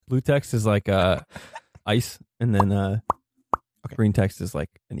Blue text is like ice, and then green text is like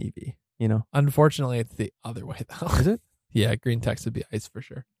an EV. You know, Unfortunately, it's the other way though. is it? Yeah, green text would be ice for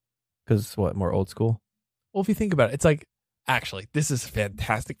sure. Because what, more old school? Well, if you think about it, it's like, actually, this is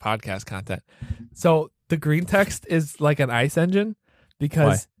fantastic podcast content. So the green text is like an ice engine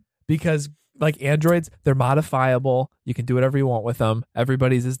because like Androids, they're modifiable. You can do whatever you want with them.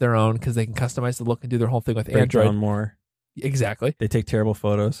 Everybody's is their own because they can customize the look and do their whole thing with Break Android. down more. Exactly. They take terrible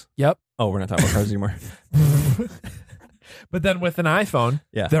photos. Yep. Oh, we're not talking about cars anymore. But then with an iPhone,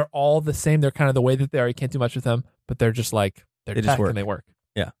 Yeah. they're all the same. They're kind of the way that they are. You can't do much with them, but they're just like, they're They tech just work. and they work.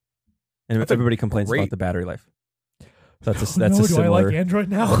 And That's everybody complains great- about the battery life. So that's a Do I similar. like Android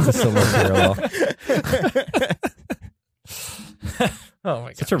now? That's a similar parallel. Oh my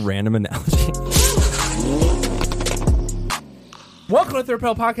god. Such a random analogy. Welcome to Third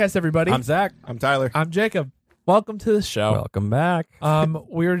Rail Podcast, everybody. I'm Zach. I'm Tyler. I'm Jacob. Welcome to the show. Welcome back.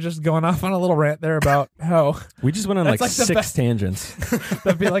 We were just going off on a little rant there about how We just went on That's like like the 6 best- tangents.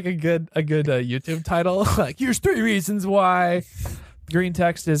 that'd be like a good YouTube title. Like, here's 3 reasons why green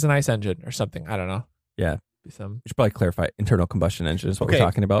text is an ice engine or something. I don't know. Yeah. Be some. We should probably clarify internal combustion engine is what we're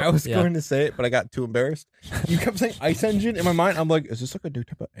talking about. I was Yeah. going to say it, but I got too embarrassed. You kept saying ice engine. In my mind, I'm like, is this like a new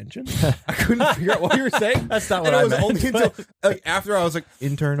type of engine? I couldn't figure out what you were saying. That's not And it was only until like after I was like,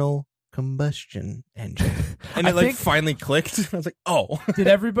 internal combustion engine. And I it like think- finally clicked. I was like, oh. Did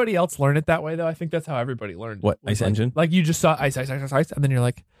everybody else learn it that way though? I think that's how everybody learned. What, Was ice like- engine? Like you just saw ice, and then you're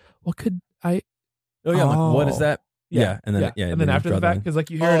like, well, could I? Oh yeah, I'm like, what is Oh. that? Yeah, and then and then after the draw fact, line. because like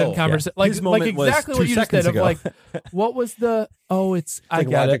you hear it in Oh, conversation, yeah. like His moment was exactly 2 what you just did. seconds Of ago. like, what was the? Oh, it's I Like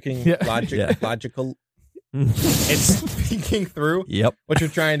got it. Yeah. logical. It's thinking through Yep. what you're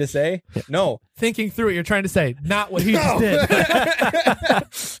trying to say. No. Thinking through what you're trying to say, not what he just did.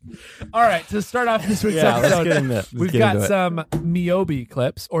 All right, to start off this week's Yeah, let's episode, get into it. we've got some Miyobi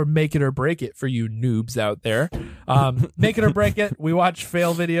clips, or Make It or Break It for you noobs out there. Make It or Break It, we watch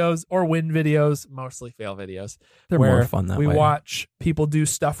fail videos or win videos, mostly fail videos. They're where more fun that we way. watch people do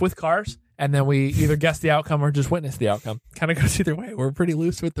stuff with cars, and then we either guess the outcome or just witness the outcome. Kind of goes either way. We're pretty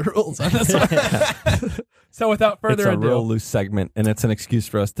loose with the rules on this one. So without further It's a ado, real loose segment, and it's an excuse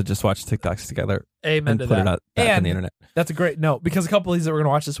for us to just watch TikToks together amen and to put that. it out back on And the internet. That's a great note, because a couple of these that we're going to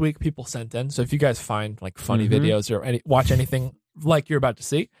watch this week, people sent in. So if you guys find like funny Mhm. videos or watch anything like you're about to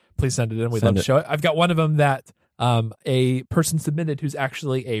see, please send it in. We'd Send love to it. show it. I've got one of them that a person submitted who's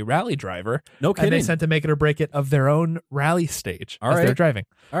actually a rally driver, No and they kidding. sent to Make It or Break It of their own rally stage All as they're right. driving.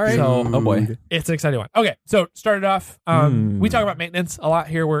 All right. So- oh boy. It's an exciting one. Okay, so started off, we talk about maintenance a lot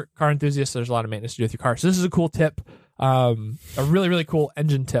here. We're car enthusiasts. So there's a lot of maintenance to do with your car. So this is a cool tip, a really, really cool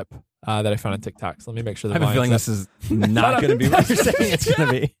engine tip that I found on TikTok. So let me make sure I the have a feeling volume's this is not going to be what you're saying it's going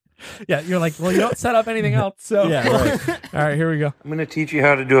to be. up. Yeah, you're like, well, you don't set up anything else. So Yeah, right. All right, here we go. I'm going to teach you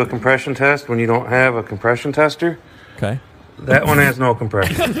how to do a compression test when you don't have a compression tester. Okay. That one has no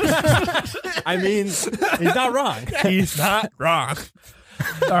compression. I mean, he's not wrong. He's not wrong.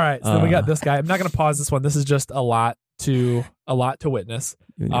 All right, so then we got this guy. I'm not going to pause this one. This is just a lot to witness.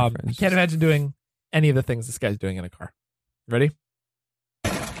 You and your I friends. can't imagine doing any of the things this guy's doing in a car. Ready?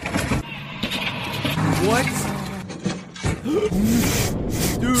 What?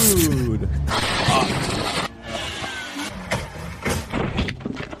 Dude.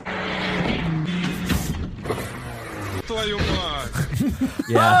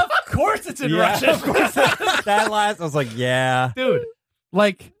 Yeah. Of course it's in Yeah, Russian. of course. That last, I was like, yeah. Dude,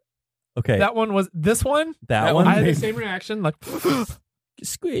 like Okay. that one was this one. That one I had the made- same reaction. Like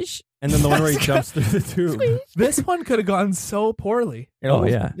squish. And then the one where he jumps through the tube. this one could have gone so poorly. Oh,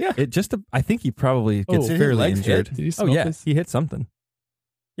 yeah. Yeah. It just, I think he probably gets Oh. fairly Legs hit? injured. Did he Oh, smoke yeah. his- He hit something.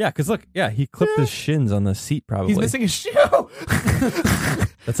 Yeah, because look, he clipped his shins on the seat probably. He's missing his shoe.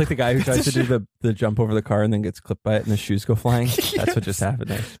 That's like the guy who tries to do the jump over the car and then gets clipped by it and the shoes go flying. That's what just happened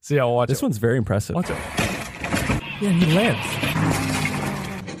there. So yeah, we'll watch This it. one's very impressive. Watch it. Yeah, he lands.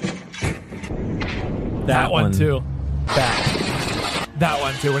 That one too. That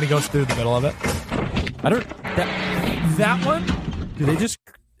one too. When he goes through the middle of it. I don't. That one. Do they just?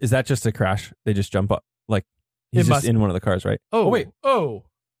 Is that just a crash? They just jump up like he's It just must- in one of the cars, right? Oh wait. Oh,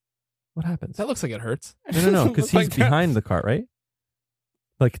 What happens? that looks like it hurts. No, because he's Like that. behind the car, right?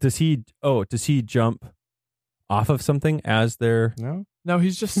 Like, does he? Oh, does he jump off of something as they're? No. No,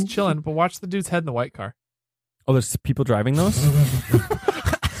 he's just chilling. But watch the dude's head in the white car. Oh, there's people driving those.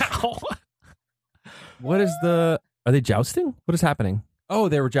 Ow. What is the? Are they jousting? What is happening? Oh,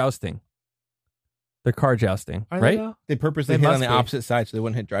 they were jousting. They're car jousting, Are they right? now? They purposely They hit on must the be. opposite side so they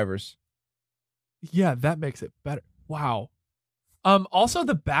wouldn't hit drivers. Yeah, that makes it better. Wow. Also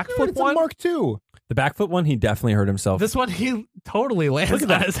the backflip It's a one. Mark II. The backfoot one, he definitely hurt himself. This one he totally lands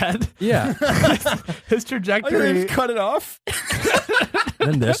on his head. Yeah. His I trajectory. just cut it off.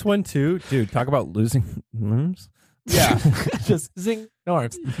 And then this one too, dude. Talk about losing limbs. Yeah. Just zing. No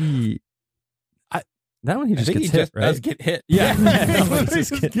arms. That one he just I think gets he hit, just right? does get hit. Yeah. He He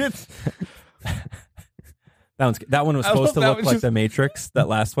just just gets. That one was I supposed love to that look was like just- the Matrix. That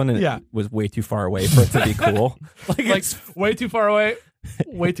last one, and Yeah. it was way too far away for it to be cool. Like way too far away,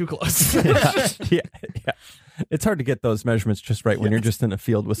 way too close. yeah. It's hard to get those measurements just right when you're just in a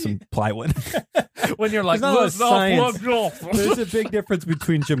field with some plywood. When you're like, There's not a lot of "Look, science. look." There's a big difference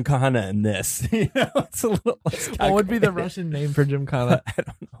between Gymkhana and this. You know, it's a little less. What would be the calculated. Russian name for Gymkhana? I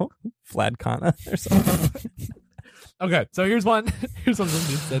don't know. Vladkana or something. Okay, so here's one. Here's one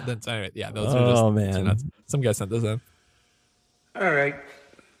somebody said. Then sorry, yeah, those are just Oh, too man. nuts. Some guy sent this in. All right.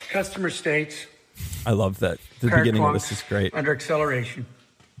 Customer states I love that. The car beginning of clunks this is great. under acceleration.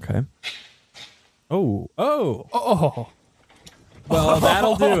 Okay. Oh. Oh, Well,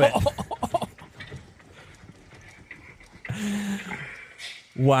 that'll do it.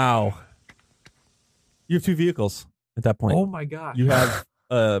 Wow. You have two vehicles at that point. oh my god. You have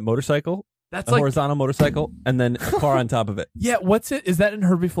a motorcycle, That's a like horizontal motorcycle, and then a car on top of it. yeah. What's it? Is that in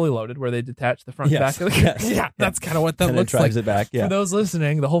Herbie Fully Loaded where they detach the front and Yes, back of the car? yes. Yeah, that's kind of what that And it looks like. drives it back. Yeah. For those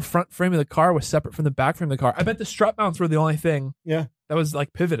listening, the whole front frame of the car was separate from the back frame of the car. I bet the strut mounts were the only thing Yeah. that was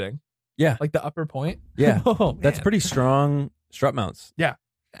like pivoting, Yeah. like the upper point. Yeah. Oh, That's man. pretty strong strut mounts.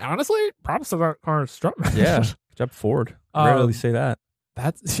 Honestly, props to that car's strut mount. Yeah. Good job, Ford. Rarely Um, say that.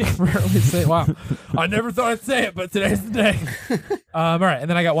 That's rarely say. Wow, I never thought I'd say it, but today's the day. All right, and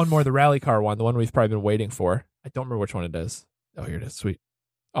then I got one more, the rally car one, the one we've probably been waiting for. I don't remember which one it is. Oh, here it is. Sweet,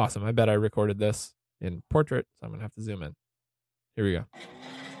 awesome. I bet I recorded this in portrait, so I'm gonna have to zoom in. Here we go.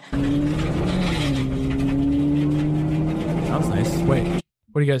 Sounds nice. Wait,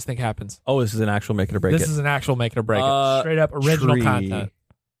 what do you guys think happens? Oh, this is an actual make it or break This it. is an actual make it or break it, straight up Tree. original content.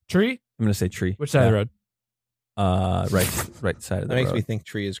 Tree? I'm going to say tree. Which side of the road? Right side of the That makes road. me think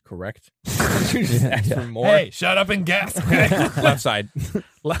tree is correct. You just ask for more. Hey, shut up and guess. Okay. Left side.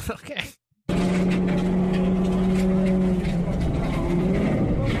 Okay.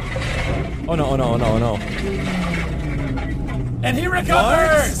 Oh no. And he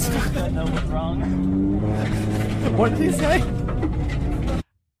recovers. What did he say?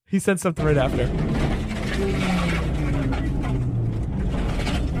 He said something right after.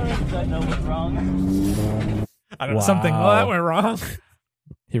 I don't know, something. Well, that went wrong.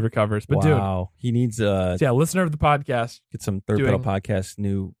 He recovers, but Wow. He needs dude, yeah, listener of the podcast, get some third pedal Doing podcast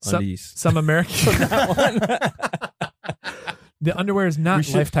new undies. some American. The underwear is not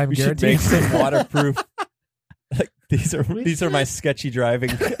lifetime we should guaranteed. make some waterproof. Like, these are my sketchy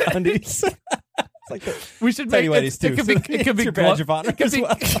driving undies. It's like the We should Tiny make Whities too. it could be It's your glove- badge of honor it could as be-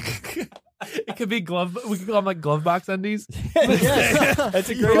 well. It could be glove. We could call them like glove box undies. Yes, that's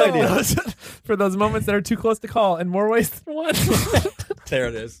a great idea. For those moments that are too close to call in more ways than one. There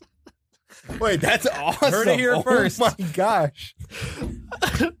it is. Wait, that's awesome. Heard it here first. Oh my gosh.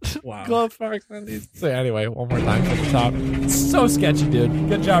 Wow. Glove box undies. So anyway, one more time from the top. So sketchy, dude.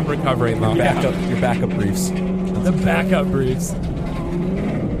 Good job recovering though. Your backup briefs. The backup briefs.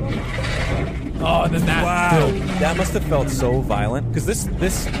 Oh, and then that. Dude, That must have felt so violent. Because this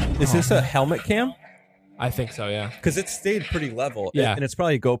is this a helmet cam? I think so. Yeah. Because it stayed pretty level. Yeah. And it's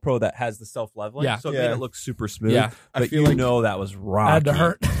probably a GoPro that has the self-leveling. Yeah. So it Yeah. made it look super smooth. Yeah. But I feel you like- know that was rocky. Had to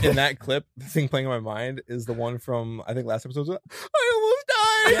hurt. In that clip, the thing playing in my mind is the one from, I think last episode was, I almost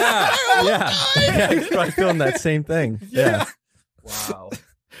died. Yeah. I almost Yeah. died. Yeah. He's probably feeling that same thing. Yeah. Wow.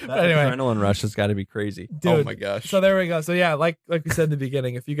 That Anyway. adrenaline rush has got to be crazy. Dude, Oh my gosh. So there we go. So yeah, like we said in the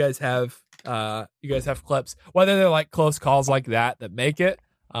beginning, if you guys have clips, whether they're like close calls like that make it,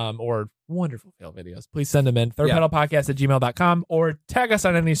 or wonderful fail videos, please send them in thirdpedalpodcast@gmail.com or tag us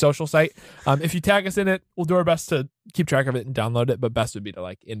on any social site. If you tag us in it, we'll do our best to keep track of it and download it, but best would be to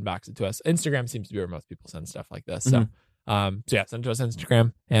like inbox it to us. Instagram seems to be where most people send stuff like this. So so yeah, send it to us on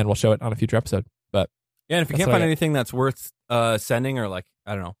Instagram and we'll show it on a future episode. But Yeah, and if you That's can't what I find got. anything that's worth sending or like,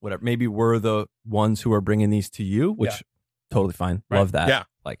 I don't know, whatever, maybe we're the ones who are bringing these to you, which Yeah. totally fine. Right. Love that. Yeah.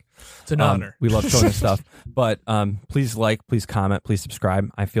 Like, it's an honor. We love showing this stuff. But please please comment, please subscribe.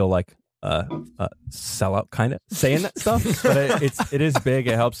 I feel like sellout kind of saying that stuff, but it is big.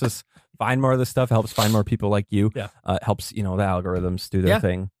 It helps us find more of this stuff. It helps find more people like you. Yeah. It helps, the algorithms do their Yeah.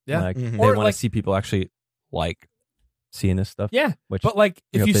 thing. Yeah. Like, Mhm. they Or, want like- to see people actually like seeing this stuff. Yeah. Which But like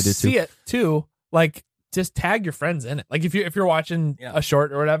we if hope you they do see too. it too, like just tag your friends in it. Like if you're watching a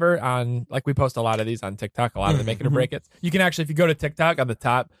short or whatever on, like we post a lot of these on TikTok, a lot of the Make It or Break It's. You can actually, if you go to TikTok on the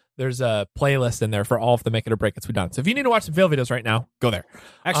top, there's a playlist in there for all of the Make It or Break It's we've done. So if you need to watch some fail videos right now, go there.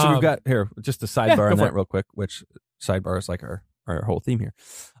 Actually, we've got here just a sidebar go on for that it. real quick, which sidebar is like our whole theme here.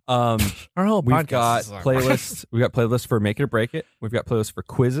 Our whole We've podcast got is like- playlists. We've got playlists for Make It or Break It. We've got playlists for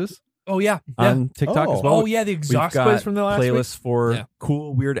quizzes Oh yeah. on TikTok as well. Oh yeah, the exhaust We've quiz got from the last playlists for Yeah.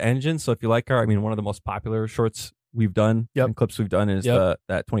 cool, weird engines. So if you like one of the most popular shorts we've done and clips we've done is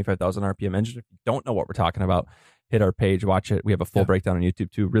that 25,000 RPM engine. If you don't know what we're talking about, hit our page, watch it. We have a full breakdown on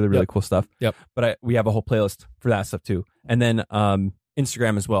YouTube too. Really, really cool stuff. Yep. But we have a whole playlist for that stuff too. And then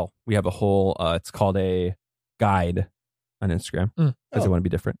Instagram as well. We have a whole, it's called a guide on Instagram because they want to be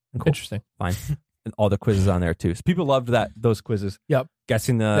different and cool. Interesting. Fine. And all the quizzes on there too. So people loved those quizzes. Yep.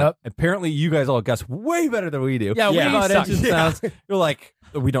 Guessing the. Apparently, you guys all guess way better than we do. Yeah, we about suck. engine sounds. You're like,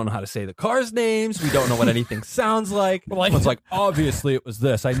 we don't know how to say the cars' names. We don't know what anything sounds like. It's like obviously it was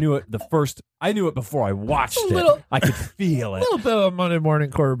this. I knew it I knew it before I watched it. I could feel A it. little bit of Monday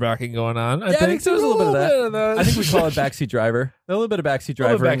morning quarterbacking going on. I think there was a little bit of that. I think we call it backseat backseat driver. A little bit of backseat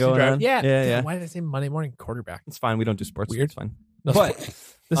driver going on. Yeah. yeah. Why did I say Monday morning quarterback? It's fine. We don't do sports. Weird. It's fine. No, But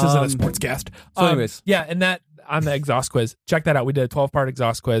this isn't a sports cast. So anyways. Yeah, and that on the exhaust quiz, check that out. We did a 12-part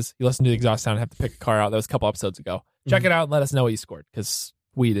exhaust quiz. You listen to the exhaust sound and have to pick a car out. That was a couple episodes ago. Check it out and let us know what you scored because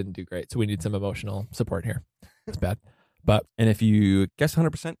we didn't do great. So we need some emotional support here. It's bad. And if you guess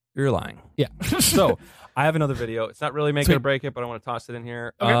 100%, you're lying. Yeah. So I have another video. It's not really Make Sweet. It or Break It, but I want to toss it in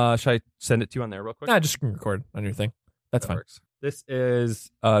here. Okay. Should I send it to you on there real quick? Nah, just screen record on your thing. That's That fine. works. This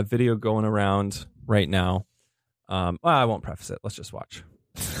is a video going around right now. Well, I won't preface it. Let's just watch.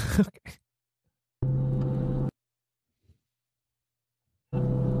 Okay.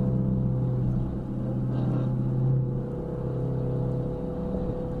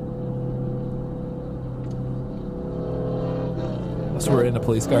 So we're in a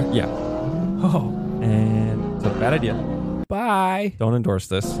police car. Yeah. Oh, And it's a bad idea. bye. Don't endorse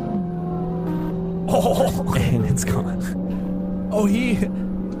this. Oh, And it's gone. oh, he.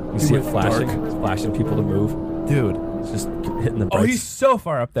 You see it went flashing. dark. It's flashing people to move. Dude, it's just hitting the brakes. Oh, he's so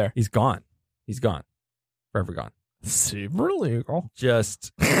far up there. He's gone. He's gone. Forever gone. Super legal.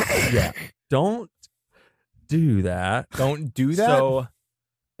 Just, yeah. Don't do that. Don't do that. So,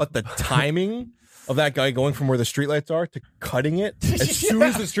 But the timing of that guy going from where the streetlights are to cutting it as soon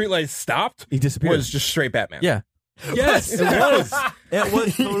as the streetlights stopped he disappeared. was just straight Batman. Yeah. Yes, it was. It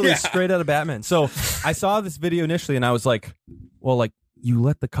was totally Yeah. straight out of Batman. So I saw this video initially and I was like, well, like, you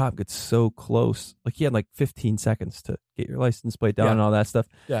let the cop get so close. Like, he had like 15 seconds to get your license plate down Yeah. and all that stuff.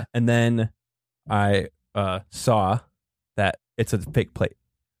 Yeah. And then I saw that it's a fake plate.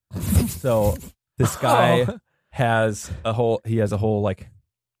 So this guy has a whole like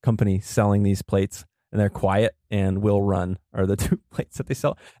company selling these plates, and they're Quiet and Will Run are the two plates that they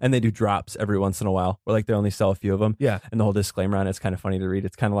sell, and they do drops every once in a while where like they only sell a few of them. Yeah. And the whole disclaimer on it's kind of funny to read.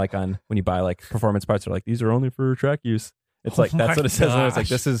 It's kind of like on when you buy like performance parts, they're like, these are only for track use. It's like, Oh that's my what it says. And it's like, gosh.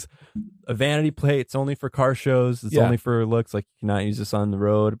 this is a vanity plate. It's only for car shows. It's Yeah. only for looks. Like, you cannot use this on the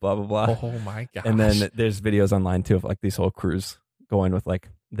road, blah, blah, blah. Oh my gosh. And then there's videos online too of like these whole crews going with like,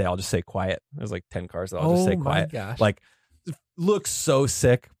 they all just say Quiet. There's like 10 cars that all just say my Quiet. gosh. Like, it looks so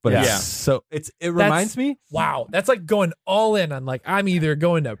sick, but Yeah. it's so it reminds me. wow, that's like going all in on like I'm either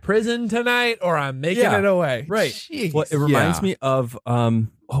going to prison tonight or I'm making Yeah. it away. Right. Jeez. Well, it reminds Yeah. me of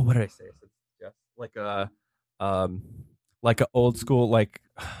what did I say? Like a old school like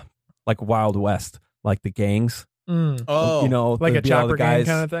Wild West, like the gangs. Mm. Oh, You know, Like a there'd be all chopper the guys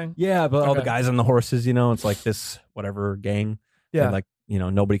gang kind of thing. Yeah, but all the Okay. guys on the horses, you know, it's like this whatever gang. Yeah. And like, you know,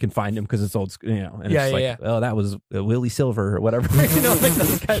 nobody can find him because it's old school, you know. And Yeah, it's yeah, like, oh, that was Willie Silver or whatever. You know, like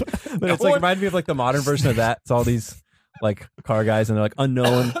those guys. But it's like reminded me of like the modern version of that. It's all these like car guys and they're like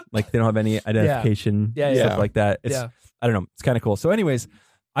unknown, like they don't have any identification, Yeah, stuff yeah. like that. It's Yeah. I don't know. It's kind of cool. So, anyways,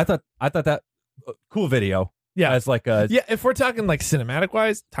 I thought that cool video. Yeah. As like a Yeah, if we're talking like cinematic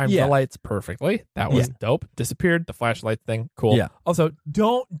wise, timed Yeah. the lights perfectly. That was dope. Disappeared, the flashlight thing, cool. Yeah. Also,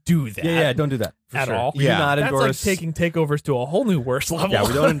 don't do that. yeah, don't do that for At sure. all. We do not That's like endorse taking takeovers to a whole new worse level. Yeah,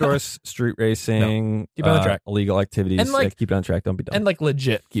 we don't endorse street racing. Keep it on the track. Illegal activities. And, like- Yeah, keep it on track. Don't be dumb. and like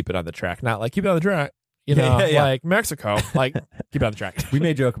legit keep it on the track, not like keep it on the track. You Yeah, know, yeah, yeah. like Mexico, like keep it on the track. we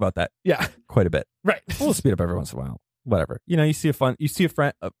may joke about that Yeah, quite a bit. right. We'll speed up every once in a while. Whatever. You know, you see a friend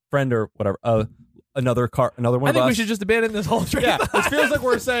or whatever. Another one I of think us. we should just abandon this whole train. Yeah, it feels like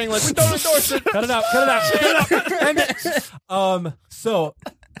we're saying like we don't endorse it. Cut it out. Cut it out. Cut it out. End it. So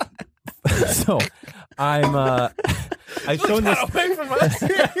I'm I shown this. away from us.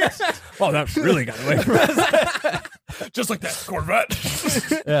 Oh, that really got away from us. Just like that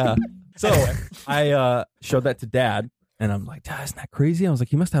Corvette. Yeah. So I showed that to Dad, and I'm like, Dad, isn't that crazy? I was like,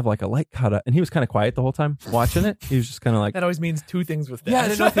 he must have like a light cut up. And he was kind of quiet the whole time watching it. He was just kind of like, That always means two things with that. yeah, I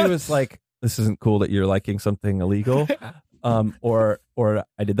didn't know if he was like, this isn't cool that you're liking something illegal. Or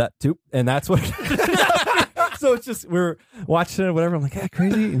I did that too. And that's what. So it's just, we're watching it or whatever. I'm like, yeah,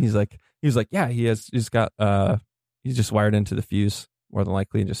 crazy. And he was like, yeah, he's just wired into the fuse more than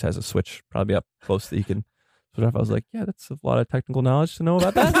likely and just has a switch probably up close that he can switch off. I was like, yeah, that's a lot of technical knowledge to know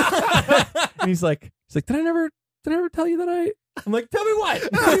about that. And he's like, did I never tell you that I'm like, tell me what?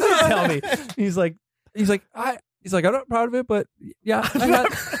 What do you mean tell me? He's like, I'm not proud of it, but yeah,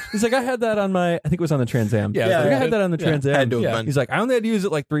 I had that on my, I think it was on the Trans Am. Yeah, I had that on the Trans Am. Had to have been. He's like, I only had to use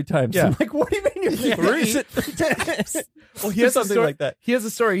it like 3 times. Yeah. I'm like, what do you mean you used it 3 times? Well, he has something a story, like that. He has a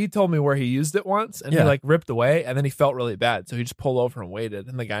story. He told me where he used it once, and he Yeah. like ripped away, and then he felt really bad, so he just pulled over and waited,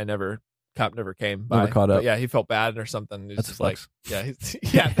 and the guy cop never came by. Never caught up. But yeah, he felt bad or something. He's That's just a flex.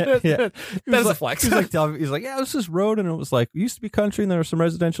 like, yeah, that is a flex. He's like, he's like, yeah, it was this road, and it was like, it used to be country, and there were some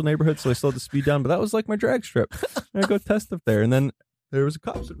residential neighborhoods, so I slowed the speed down, but that was like my drag strip. And I go test up there, and then there was a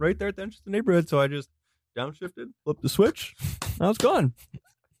cop sitting right there at the entrance of the neighborhood, so I just downshifted, flipped the switch, and I was gone.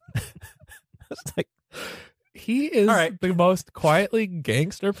 It's like, He is All right. the most quietly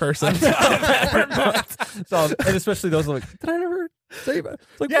gangster person. so, and especially those like, did I never say about?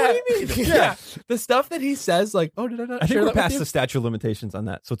 It's like, what do you mean? Yeah. The stuff that he says, like, oh, did I not I think share we're that with past you? the statute of limitations on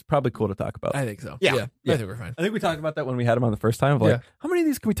that, so it's probably cool to talk about. I think so. Yeah. I think we're fine. I think we talked about that when we had him on the first time. Of like, Yeah. how many of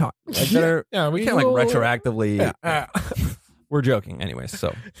these can we talk? Like, that are, Yeah, we can't like retroactively. Yeah. We're joking, anyways.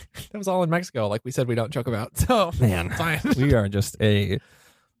 So, That was all in Mexico, like we said we don't joke about. So man, it's fine. we are just a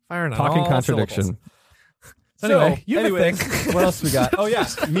Firing on talking all contradiction. syllables. So anyway, you have a anyways, thing. what else we got? Oh yeah,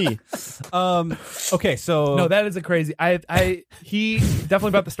 me. Okay, so No, that is a crazy. He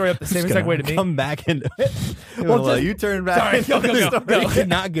definitely brought the story up the same exact way to me. Come back into it. Well, Well, just- you turn back. Sorry, into the go. story. We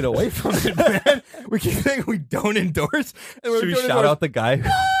cannot get away from it, man. We keep saying we don't endorse. And Should we shout out the guy in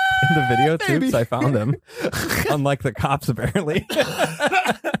the video too? Because I found him. Unlike the cops, apparently.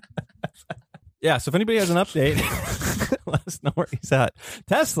 Yeah, so if anybody has an update, let us know where he's at.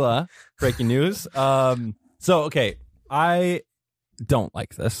 Tesla, breaking news. So, okay, I don't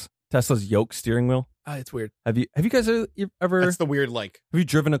like this. Tesla's yoke steering wheel. It's weird. Have you guys ever That's the weird, like, have you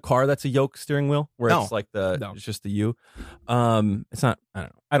driven a car that's a yoke steering wheel where No. it's like No. it's just the U? It's not. I don't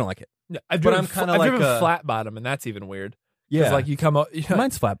know. I don't like it. No, I've But driven, I'm kinda I've like driven a- flat bottom, and that's even weird. 'Cause, Yeah, like you come up.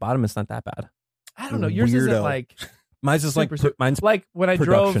 mine's flat bottom. It's not that bad. I don't know. Yours isn't Weirdo. like Mine's just Super- mine's like when I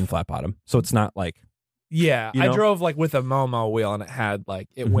production drove. flat bottom, so it's not like Yeah, you I know? drove like with a Momo wheel, and it had like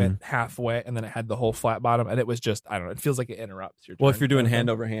it Mhm. went halfway, and then it had the whole flat bottom, and it was just I don't know. It feels like it interrupts your. well, if turn you're doing kind hand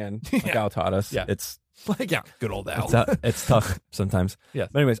of over hand, like Yeah. Al taught us, Yeah. it's thing. Like yeah, good old Al. it's tough sometimes. Yes.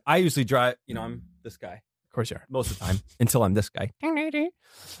 But anyways, I usually drive. I'm this guy Of course you are. most of the time until I'm this guy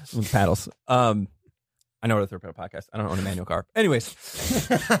with paddles. I know what a third pedal podcast. I don't own a manual car. Anyways,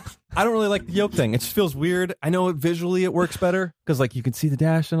 I don't really like the yoke thing. It just feels weird. I know visually it works better because like you can see the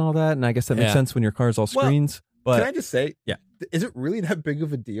dash and all that, and I guess that makes Yeah. sense when your car's all Well, screens. But can I just say, Yeah. is it really that big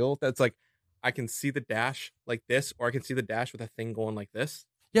of a deal? That's like, I can see the dash like this, or I can see the dash with a thing going like this.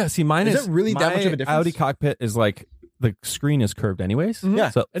 yeah, see, mine Is is it really that my much of a difference? Audi cockpit is like the screen is curved anyways. Mhm. Yeah.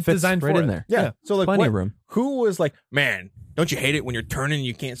 so it It's fits designed right for in it. there. Yeah. So like, Plenty what, of room. who was like, man, don't you hate it when you're turning and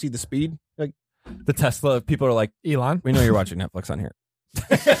you can't see the speed? Like, The Tesla people are like, Elon. we know you're watching Netflix on here.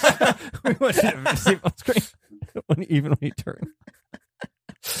 We want you to see it on screen even when you turn.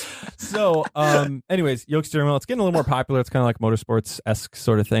 So, anyways, yoke steering wheel. It's getting a little more popular. It's kind of like motorsports-esque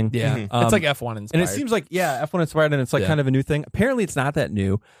sort of thing. Yeah, Mhm. it's like F1 inspired. And it seems like, yeah, F1 inspired, and it's like Yeah. kind of a new thing. Apparently, it's not that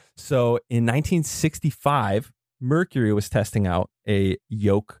new. So, in 1965, Mercury was testing out a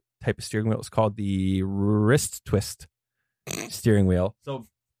yoke type of steering wheel. It was called the wrist twist steering wheel.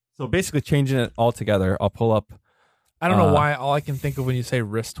 So basically changing it altogether. I'll pull up. I don't know why. All I can think of when you say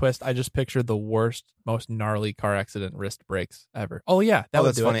wrist twist, I just picture the worst, most gnarly car accident wrist breaks ever. Oh yeah, that would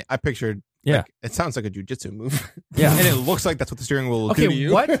that's do funny. It. I pictured, Yeah. like, it sounds like a jujitsu move. Yeah. And it looks like that's what the steering wheel will do to Okay,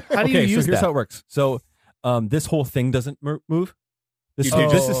 you. what? How do you Okay, so use here's that? how it works. So this whole thing doesn't move. This You do.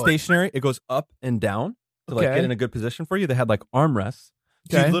 this is Oh. stationary. It goes up and down to like Okay. get in a good position for you. They had like armrests.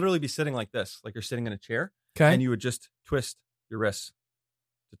 So Okay. you'd literally be sitting like this, like you're sitting in a chair, Okay, and you would just twist your wrists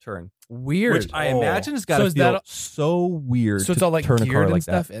to turn. weird. Which I Oh. imagine has got So to is feel that- so weird. so it's to all like turn a geared car and like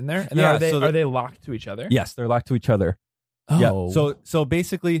stuff that. in there, and then Yeah, are they so are they locked to each other? Yes, they're locked to each other. Oh, Yeah. So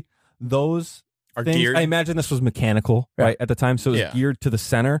basically those Are things. geared. I imagine this was mechanical, right, at the time. So it was Yeah. geared to the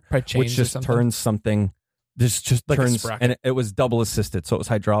center, probably changed which or just something. turns something. This just Like a turns, sprocket. and it was double assisted, so it was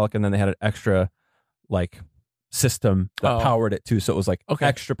hydraulic, and then they had an extra like system that Oh. powered it too. So it was like Okay.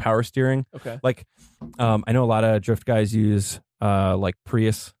 extra power steering. Okay. Like, I know a lot of drift guys use like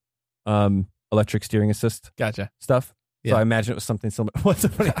Prius electric steering assist Gotcha. stuff. Yeah. So I imagine it was something similar. What's so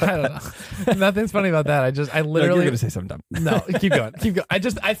funny about I don't know. Nothing's funny about that. I You're literally going to say something dumb. no. Keep going. I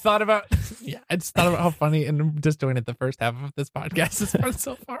just thought about how funny, and just doing it the first half of this podcast has gone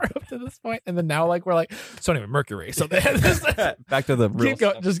so far up to this point, and then now like we're like so anyway Mercury. So they had this. Back to the real Keep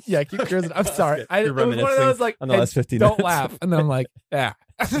going. stuff. Just keep cruising. I'm sorry. It You're was one of reminiscing those like on the last 15 don't minutes. laugh, and then I'm like yeah,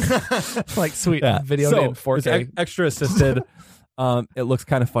 like sweet Yeah. video So, in 4K. it's extra assisted. It looks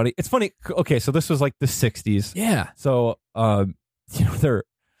kind of funny. It's funny. Okay, so this was like the 60s. Yeah. So,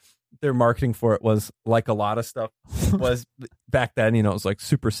 their marketing for it was like a lot of stuff was back then. It was like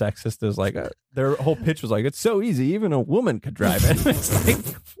super sexist. It was like their whole pitch was like, it's so easy, even a woman could drive it. It's like,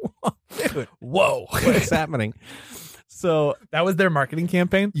 whoa, dude, Whoa. what's happening? So That was their marketing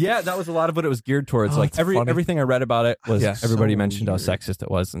campaign. yeah, that was a lot of what it was geared towards. Oh, like that's funny. everything I read about it was Yeah. everybody So mentioned how weird. sexist it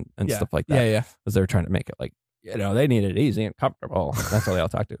was and Yeah. stuff like that. Yeah. Because they were trying to make it like they need it easy and comfortable. That's all they all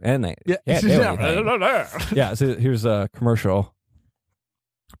talk to, and they Yeah. can't do anything. Yeah, so here's a commercial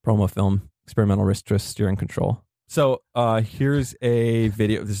promo film, experimental wrist twist steering control. So here's a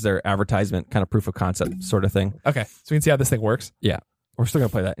video. This is their advertisement, kind of proof of concept sort of thing. Okay. So we can see how this thing works. We're still gonna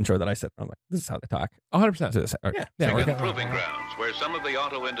play that intro that I said. I'm like, this is how they talk. 100%. This is- okay. Yeah. Yeah, we're Second gonna, proving grounds where some of the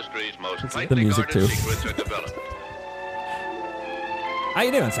auto industry's most the tightly music, guarded too. secrets are developed. How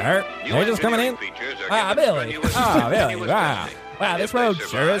you doing, sir? New Are you just coming in? engineering features are Ah, given Billy. strenuous Ah, and Billy. continuous Wow. testing. Wow, And this if they road sure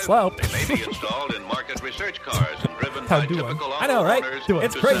survive, is sloped. They may be installed in market research cars and driven How by doing? typical I know, auto right? owners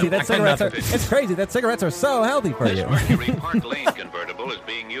It's to crazy that sell cigarettes are. efficient. It's crazy that cigarettes are so healthy for This you. Mercury Park Lane convertible is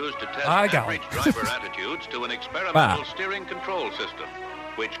being used to test I got average it. driver attitudes to an experimental Wow. steering control system,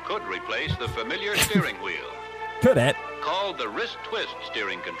 which could replace the familiar steering wheel. Could it? Called the Wrist Twist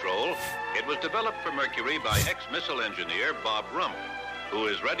Steering Control, it was developed for Mercury by ex-missile engineer Bob Rump, who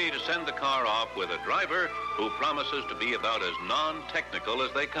is ready to send the car off with a driver who promises to be about as non-technical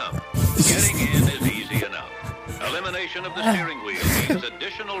as they come. Getting in is easy enough. Elimination of the steering wheel means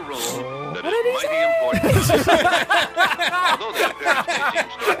additional room that is mighty important. Although the appearance may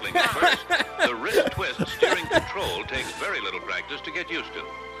seem startling at first, the Wrist Twist Steering Control takes very little practice to get used to.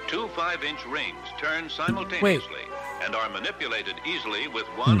 Two 5-inch rings turn simultaneously and are manipulated easily with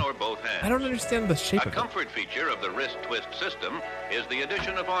one or both hands. I don't understand the shape A of it. comfort feature of the wrist twist system is the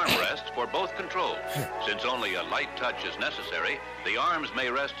addition of armrests for both controls. Since only a light touch is necessary, the arms may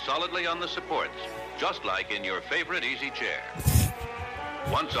rest solidly on the supports, just like in your favorite easy chair.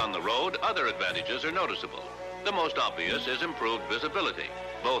 Once on the road, other advantages are noticeable. The most obvious is improved visibility,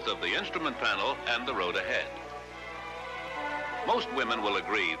 both of the instrument panel and the road ahead. Most women will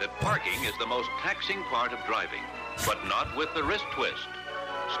agree that parking is the most taxing part of driving, but not with the wrist twist.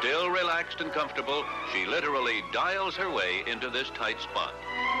 Still relaxed and comfortable, she literally dials her way into this tight spot.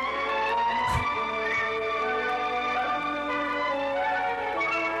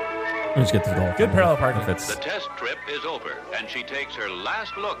 Let's get through the whole Good thing. parallel parking. If it's- The test trip is over, and she takes her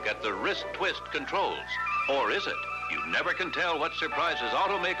last look at the wrist twist controls. Or is it? You never can tell what surprises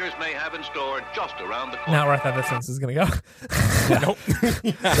automakers may have in store just around the corner. Not where I thought this sentence was going to go.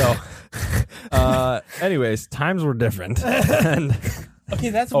 So, anyways, times were different. And, Okay,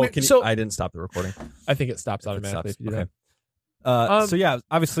 that's oh, weird. can you, So I didn't stop the recording. I think it stops It automatically stops. if you do Okay. that. So yeah,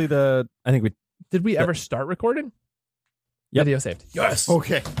 obviously I think we. Did we ever start recording? Yep. Video saved. Yes.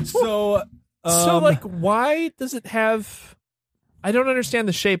 Okay. So, So like, why does it have? I don't understand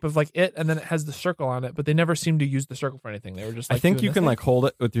the shape of like it, and then it has the circle on it, but they never seem to use the circle for anything. They were just. Like, I think doing you this can thing. like hold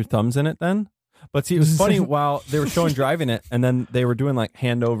it with your thumbs in it then. But see, it was funny while they were showing driving it, and then they were doing like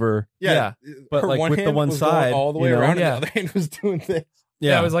hand over. Yeah. But, her like, with the hand one was going side, all the way you know? around, Yeah. and the other hand was doing this.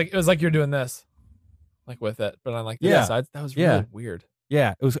 Yeah, it was like you're doing this, like with it, but on like the Yeah. other side. That was really Yeah. weird.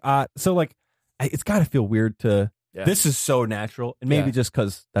 Yeah, it was odd. So like, it's got to feel weird to. Yeah. This is so natural, and maybe Yeah. just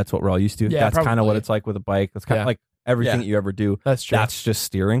because that's what we're all used to. Yeah, That's kind of probably. what it's like with a bike. That's kind Yeah. of like everything Yeah. you ever do. That's true. That's just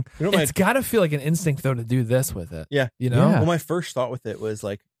steering. You know, It's got to feel like an instinct though to do this with it. Yeah. You know. Yeah. well, my first thought with it was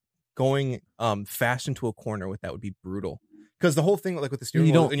like going fast into a corner with that would be brutal. Because the whole thing, like with the steering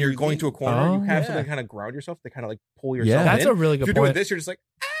You wheel, don't- and you're going to a corner, Oh, you have yeah. something to kind of ground yourself to kind of like pull Yeah. yourself That's in. a really If good you're doing point. this, you're just like,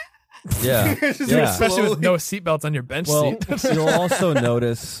 Yeah. It's just Yeah. Especially with slowly- no seatbelts on your bench Well, seat. you'll also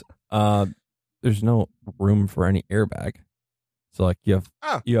notice there's no room for any airbag. So like you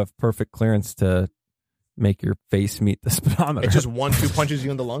have perfect clearance to make your face meet the speedometer. It just 1-2 punches you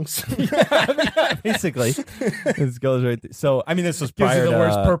in the lungs. basically. This goes right through. So I mean, this was Gives prior you the to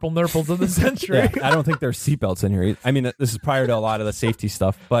worst purple nurples of the century. Yeah, I don't think there's seatbelts in here. I mean, this is prior to a lot of the safety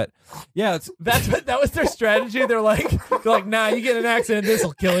stuff. But yeah, it's That was their strategy. They're like, nah, you get in an accident, this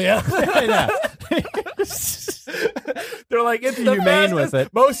will kill you. yeah. They're like, it's the Humane with fastest,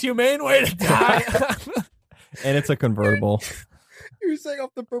 it. most humane way to die. And it's a convertible. You were saying off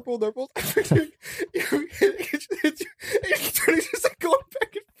the purple nurples. It's just like going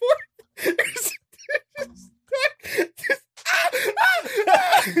back and forth.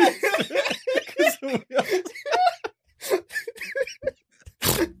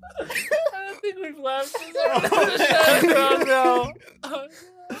 I don't think we've laughed so hard.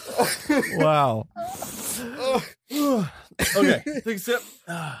 Wow. Okay. Take a sip.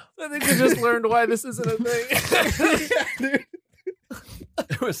 I think we just learned why this isn't a thing.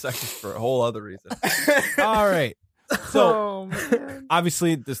 It was sexist for a whole other reason. All right. So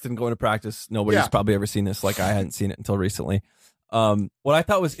obviously this didn't go into practice. Nobody's probably ever seen this. Like I hadn't seen it until recently. What I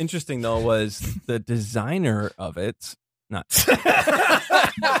thought was interesting though was the designer of it. Not.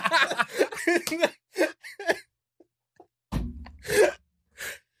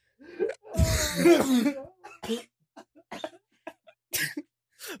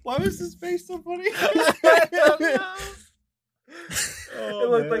 Why was his face so funny? It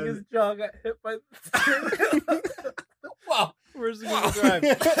looked like his jaw got hit by the Wow. Where's he going to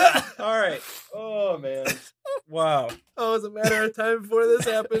drive? All right. Oh, man. Wow. Oh, it was a matter of time before this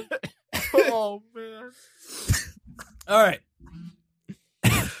happened. Oh, man. All right.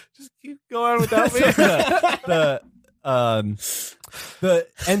 Just keep going without me. The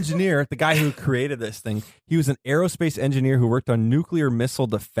engineer, the guy who created this thing, he was an aerospace engineer who worked on nuclear missile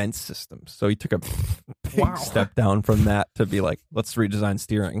defense systems. So he took a big step down from that to be like, let's redesign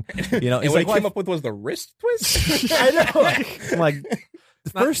steering. You know, And what he came up with was the wrist twist. I know. Like the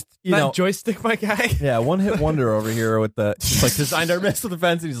first, you know, joystick, my guy. yeah, one hit wonder over here with the just like designed our missile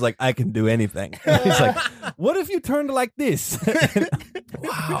defense, and he's like, I can do anything. He's like, what if you turned like this?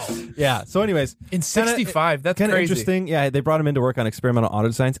 Wow. Yeah. So, anyways, In 65, that's kind of crazy. interesting. Yeah, they brought him in to work on experimental auto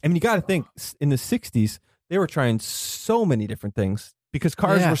designs. I mean, you got to think in the 60s, they were trying so many different things because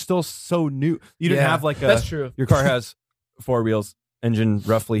cars were still so new. You didn't have like that's true. your car has four wheels, engine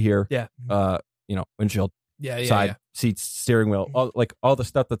roughly here. Yeah. You know, windshield, Yeah, side seats, steering wheel, all the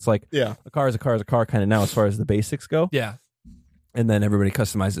stuff that's like Yeah. a car is a car is a car kind of now as far as the basics go. Yeah. And then everybody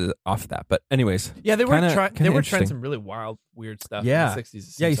customizes it off that. But anyways, Yeah, they were Kinda- trying. kinda They were interesting. trying some really wild, weird stuff. Yeah. in the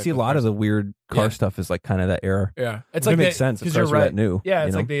 60s. yeah, you see a lot of the weird car Yeah. stuff is like kind of that era. Yeah, it's It like makes sense because because you're you're right. new. Yeah, you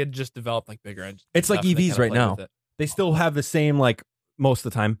it's know? like they had just developed like bigger engines. It's like stuff, and they EVs kinda right played now. with it. They still have the same like most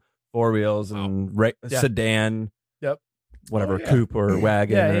of the time four wheels and Yeah. sedan. Yep. Whatever, Oh, yeah. coupe or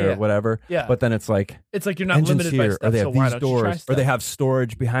wagon Yeah, yeah, or yeah. whatever. Yeah, But then it's like it's like you're not engines limited by here, stuff. or they So have why these don't you try doors, or they stuff? have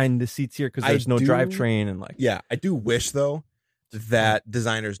storage behind the seats here because I there's no do- drivetrain and like Yeah, I do wish though that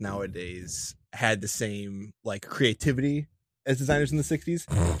designers nowadays had the same like creativity as designers in the 60s,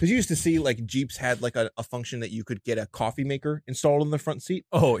 because you used to see like Jeeps had like a function that you could get a coffee maker installed in the front seat.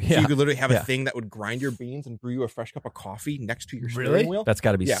 oh So yeah, you could literally have Yeah. a thing that would grind your beans and brew you a fresh cup of coffee next to your steering Really? wheel. that's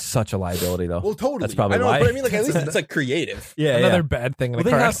got to be Yeah. such a liability though. Well, totally. That's probably I know, why. but I mean, like at least it's like creative. yeah, Another yeah. bad thing in Well, the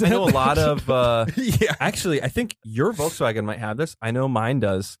they car have, I know a accident. lot of. Yeah. Actually, I think your Volkswagen might have this. I know mine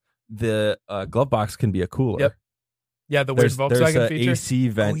does. The glove box can be a cooler. Yep. Yeah, the weird There's Volkswagen a feature. AC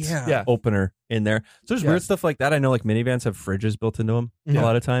vent yeah. Yeah. opener in there. So there's Yeah. weird stuff like that. I know like minivans have fridges built into them Yeah. a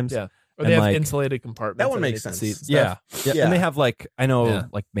lot of times. Yeah. Or And, they have like, insulated compartments. That one makes underneath the sense. seats and Yeah. stuff. yeah. Yeah. And they have like, I know Yeah.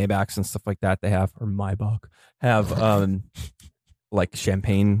 like Maybachs and stuff like that they have, or Maybach have like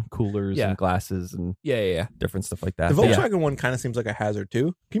champagne coolers Yeah. and glasses and Yeah, yeah, yeah. different stuff like that. The But yeah. Volkswagen one kind of seems like a hazard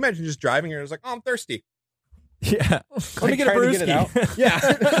too. Can you imagine just driving here and it's like, oh, I'm thirsty. Yeah. Let me Like, get a trying to get it brewski. out.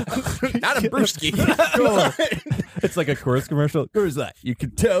 Yeah. Not a brewski. It's like a Coors commercial. Coors Light. You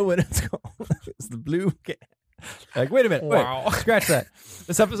can tell when it's cold. It's the blue can. Like, wait a minute. Wow. Wait, scratch that.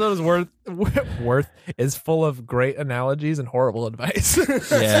 This episode is worth is full of great analogies and horrible advice.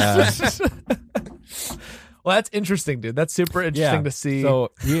 Yeah. Well, that's interesting, dude. That's super interesting to see.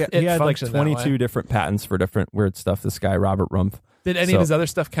 So he had like function that 22 way. different patents for different weird stuff. This guy, Robert Rumpf. Did any so- of his other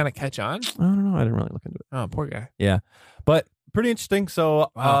stuff kind of catch on? I don't know. I didn't really look into it. Oh, poor guy. But pretty interesting. So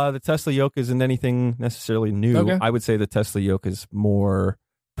Wow. the Tesla yoke isn't anything necessarily new. Okay. I would say the Tesla yoke is more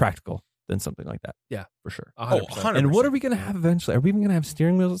practical than something like that. Yeah. For sure. 100%. 100%. And what are we going to have eventually? Are we even going to have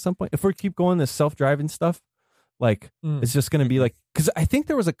steering wheels at some point? If we keep going this self-driving stuff, like Mm. it's just going to be like, because I think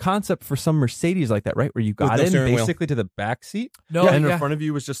there was a concept for some Mercedes like that, right? Where you got no in steering wheel. basically to the back seat, No, and yeah. in front of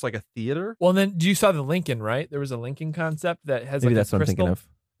you was just like a theater. Well, then you saw the Lincoln, right? There was a Lincoln concept that has Maybe like that's a what I'm crystal, thinking of.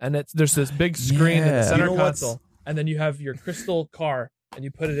 and there's this big screen in Yeah. the center You know what's- console, and then you have your crystal car, and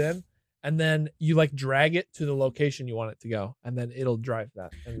you put it in, and then you like drag it to the location you want it to go, and then it'll drive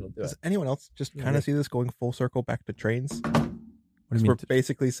that, and it'll do Does it. anyone else just Yeah. kind of see this going full circle back to trains? What do you We're mean?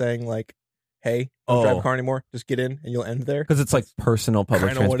 basically saying like, hey, don't Oh. drive a car anymore. Just get in and you'll end there. Because it's like personal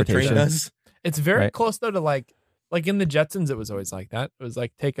public Kind of what a train transportation. does. It's very Right. close though to like in the Jetsons, it was always like that. It was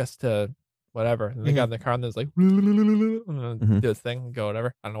like take us to whatever. And they got in the car and there's like, and then do its thing and go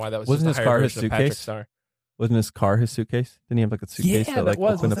whatever. I don't know why that was. Wasn't just a his higher car his version of Patrick suitcase? Star. Wasn't his car his suitcase? Didn't he have like a suitcase Yeah, that like that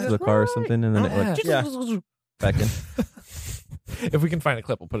was. opened up to the car or something, and then it like Yeah. back in? If we can find a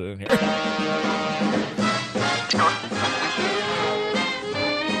clip, we'll put it in here.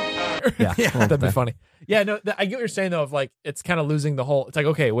 Yeah, That'd be funny. Yeah, no, I get what you're saying though. Of like, it's kind of losing the whole. It's like,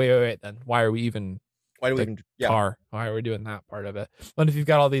 okay, wait. Then why are we even Why do we the even? Yeah. car? Why are we doing that part of it? But if you've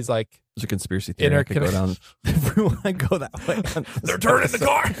got all these like, There's a conspiracy theory. I could go down. If we want to go that way, they're turning the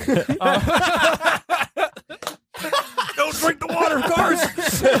car. Don't drink the water, cars.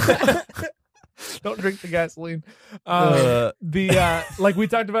 Don't drink the gasoline. Like we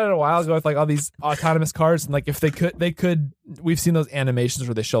talked about it a while ago with like all these autonomous cars, and like if they could. We've seen those animations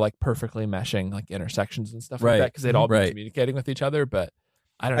where they show like perfectly meshing like intersections and stuff like Right. that because they'd all be Right. communicating with each other. But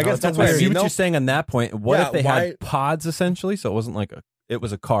I don't know. I guess It's that's I weird. see what though? you're saying on that point. What Yeah, if they why- had pods essentially? So it wasn't like it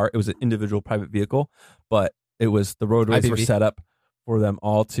was a car. It was an individual private vehicle, but it was the roadways were IPV. set up for them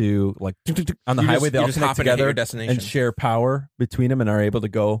all to like on the You highway. just- They you all just connect hop in and hit together your destination. and share power between them, and are able to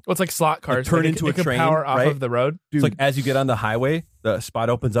go. Well, it's like slot cars. turn Like, into they a can train, power off right? of the road. It's like as you get on the highway, the spot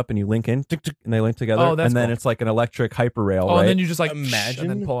opens up and you link in, and they link together, Oh, that's and then cool. it's like an electric hyperrail, Oh, right? and then you just like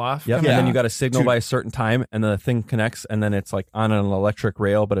Imagine- and then pull off. Yep. Come And then in. you got a signal Dude. by a certain time, and the thing connects, and then it's like on an electric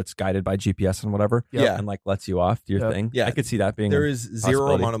rail, but it's guided by GPS and whatever. Yeah. And like lets you off do your Yep. thing. Yeah. I could see that being There is zero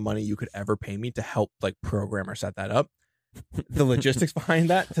possibility. amount of money you could ever pay me to help like program or set that up. The logistics behind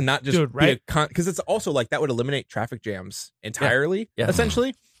that to not just Dude, right? because it's also like that would eliminate traffic jams entirely, Yeah.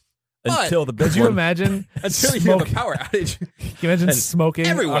 essentially. until the big Could you one. imagine Until you have smoking? a power outage. Can you imagine And smoking a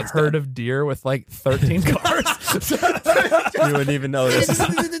everyone's herd dead. of deer with like 13 cars? You wouldn't even know this.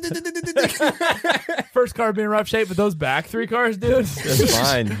 First car being rough shape, but those back 3 cars, dude. It's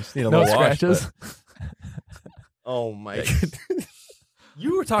fine. You just need a No little wash. scratches. but- Oh my god.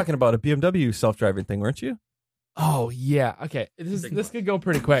 You were talking about a BMW self-driving thing, weren't you? Oh yeah. Okay. This could go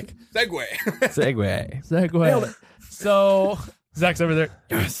pretty quick. Segway. Segway. Segue. So Zach's over there.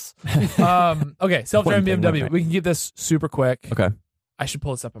 Yes. Okay. Self-driving One thing, BMW. right. We can keep this super quick. Okay. I should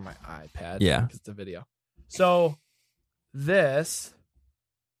pull this up on my iPad. Yeah. Because it's a video. So this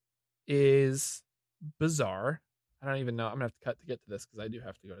is bizarre. I don't even know. I'm gonna have to cut to get to this because I do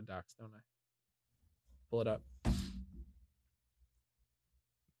have to go to Docs, don't I? Pull it up.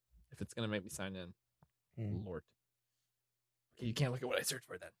 If it's gonna make me sign in. Lord. Okay, you can't look at what I searched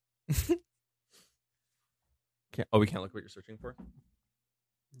for then. We can't look what you're searching for.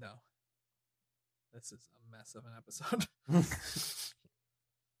 No. This is a mess of an episode.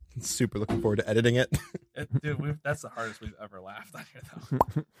 Super looking forward to editing it. Dude, that's the hardest we've ever laughed on here,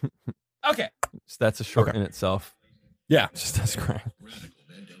 though. Okay. So that's a short Okay. in itself. Yeah. Just as crying.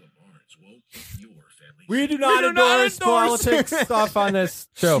 We do not endorse politics stuff on this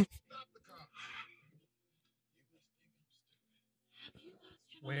show.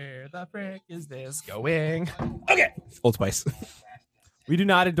 Where the frick is this going? Old Spice. We do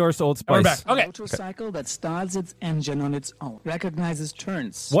not endorse Old Spice. We're back. Okay. Motorcycle that starts its engine on its own, recognizes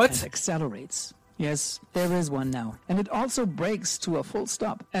turns, What? and accelerates. Yes, there is one now. And it also brakes to a full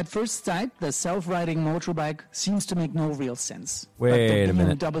stop. At first sight, the self-riding motorbike seems to make no real sense. But Wait the a being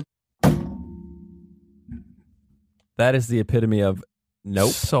minute. double That is the epitome of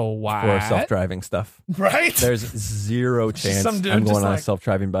nope So why? for self-driving stuff. Right? There's zero chance some dude I'm just going on a like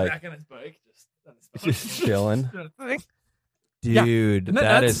self-driving bike. back on his bike. Just chilling. doing a thing. Dude, Isn't that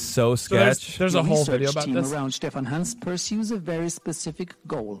that nuts? is so So there's, sketch. there's a The whole research video about team this. around Stefan Hans pursues a very specific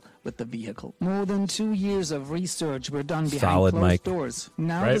goal with the vehicle. More than 2 years of research were done behind Solid closed mic. doors.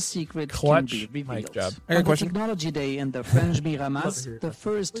 Now Right. the secret Clutch can be mic revealed. job. I got a On the question. Technology Day in the French Miramas, Love to hear the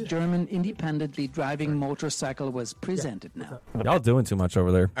first German independently driving motorcycle was presented now. Y'all doing too much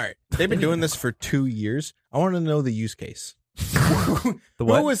over there. All right. They've been doing this for 2 years. I want to know the use case. The Who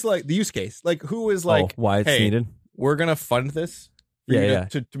what? was like the use case? Like who was like why it's hey, needed? We're gonna fund this. For Yeah, you yeah.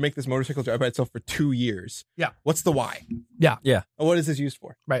 to make this motorcycle drive by itself for 2 years. Yeah. What's the why? Yeah. Yeah. And what is this used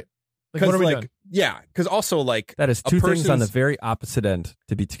for? Right. Like, what are we like doing? yeah, because also like That is a two things on the person's- very opposite end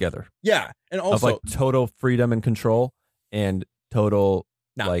to be together. yeah, and Of also like total freedom and control and total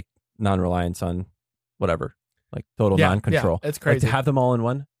Nah. like non-reliance on whatever. Like total Yeah, non-control. yeah, it's Like, crazy. to have them all in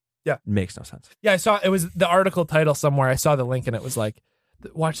one. Yeah. Makes no sense. Yeah, I saw it was the article title somewhere. I saw the link and it was like,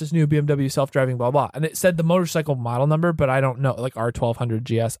 watch this new BMW self-driving blah blah, and it said the motorcycle model number, but I don't know, like R1200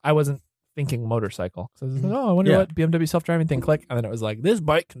 GS. I wasn't thinking motorcycle. So I was like, oh, I wonder Yeah. what BMW self-driving thing. Click, and then it was like, this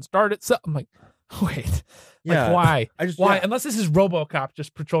bike can start itself. I'm like, wait, Yeah. like why? I just Why? yeah, Unless this is RoboCop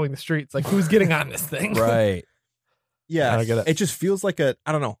just patrolling the streets. Like, who's getting on this thing? Right. yeah, I get it. it just feels like a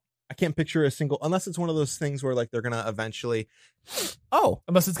I don't know. I can't picture a single, unless it's one of those things where like they're gonna eventually. Oh,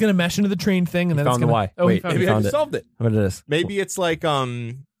 Unless it's gonna mesh into the train thing, and He then it's found the gonna. why. Oh, Wait, found maybe it. I found just it. solved it. What it is? Maybe it's like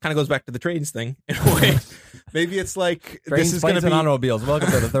kind of goes back to the trains thing in a way. Maybe it's like Trains, this is going planes, to and be automobiles.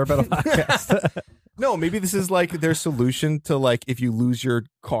 Welcome to the Third Pedal Podcast. no. Maybe this is like their solution to like if you lose your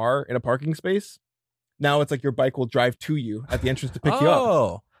car in a parking space. Now it's like your bike will drive to you at the entrance to pick you up.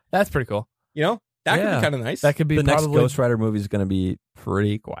 Oh, That's pretty cool. You know that could Yeah. be kind of nice. That could be the next probably Ghost Rider movie is going to be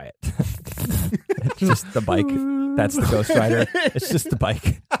pretty quiet. It's just the bike. That's the Ghost Rider. It's just the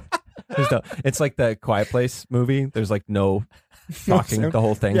bike. It's like the Quiet Place movie. There's like no talking the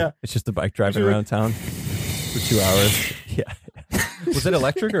whole thing. Yeah. It's just the bike driving Usually- around town for 2 hours. Yeah. Was it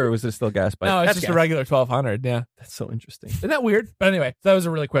electric or was it still gas bike? No, it's That's just gas. a regular 1200. Yeah, That's so interesting. isn't that weird? But anyway, that was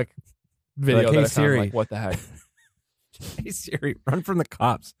a really quick video. Like, that hey, I found, Siri. like, what the heck? Hey Siri, run from the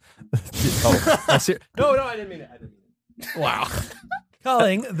cops. Oh, no, I didn't mean it. Wow.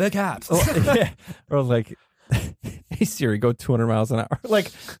 Calling the cops. Yeah. Or like, hey Siri, go 200 miles an hour.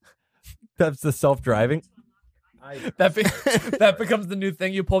 Like, that's the self-driving. That becomes the new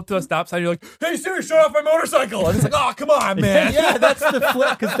thing. You pull up to a stop sign. You're like, "Hey Siri, shut off my motorcycle!" And it's like, "Oh, come on, man." Yeah, that's the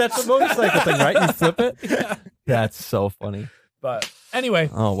flip because that's a motorcycle thing, right? You flip it. That's so funny. But anyway,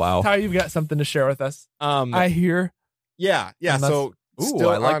 Oh wow. Ty, you've got something to share with us. I I hear. yeah. And So Ooh, still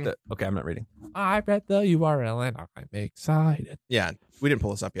I like on- that. Okay, I'm not reading. I read the URL and I'm excited. Yeah, we didn't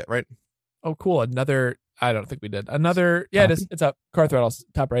pull this up yet, right? Oh, cool. Another. I don't think we did. Another. Yeah, it is. It's up. Car throttles,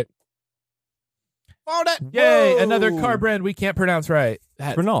 top right. Found it. Yay! Whoa. Another car brand we can't pronounce right.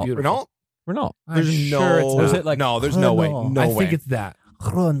 That's Renault. beautiful. Renault? Renault. I'm There's sure it's no. not. Is it like no? There's no way. Renault? No I way. think it's that.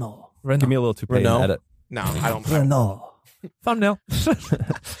 Renault. Give me a little toupee and Renault? edit. no. I don't. Renault. Thumbnail.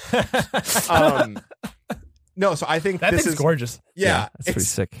 No. So I think That this thing's is gorgeous. yeah. That's pretty It's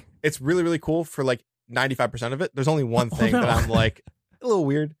sick. it's really really cool for like 95% of it. There's only one thing no. that I'm like a little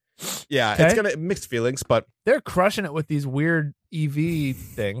weird. Yeah, Okay. it's gonna mixed feelings, but They're crushing it with these weird EV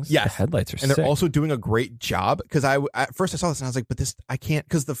things. The yes. headlights are And sick. they're also doing a great job because at first I saw this and I was like, but this I can't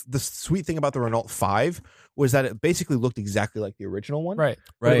because the sweet thing about the Renault 5 was that it basically looked exactly like the original one, Right.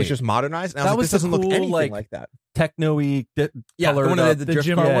 But it was just modernized. And I That was was like, this the doesn't look cool, anything like, like that. techno-y, Yeah, the colored one that up. had The drift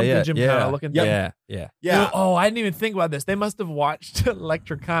gym car. one, yeah, the gym yeah, looking yeah, thing. yeah. Yeah, Oh, I didn't even think about this. They must have watched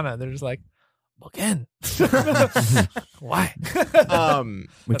Electricana. They're just like, again. Why? We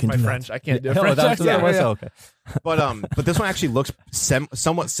That's can my do that. French. I can't do a Oh, French that's accent. what Yeah. okay. but this one actually looks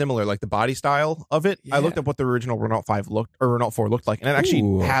somewhat similar, like the body style of it. I looked up what the original Renault 5 looked or Renault 4 looked like, and it actually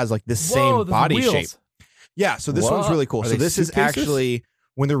Ooh. has like the Whoa, same those body wheels. shape. Yeah, so this one's Whoa. really cool. Are So they this is suitcases? actually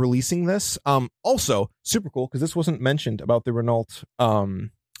when they're releasing this. Also super cool because this wasn't mentioned about the Renault.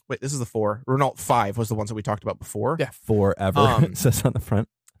 Wait, this is the 4. Renault 5 was the ones that we talked about before. Yeah. Forever. It says on the front.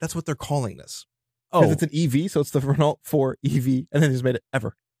 That's what they're calling this. Oh, Because it's an EV, so it's the Renault 4 EV, and then they just made it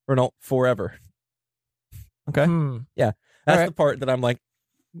ever. Renault Forever. okay. That's Alright. the part that I'm like,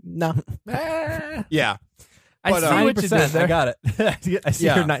 no. Ah, Yeah. I But, see what you did 90%. there. I got it. I see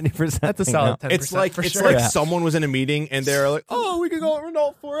Yeah. your 90%. That's a thing solid now. 10% It's like for it's sure. like Yeah. someone was in a meeting and they're like, "Oh, we could go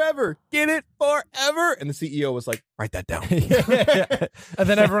Renault Forever, get it forever," and the CEO was like, "Write that down." Yeah. And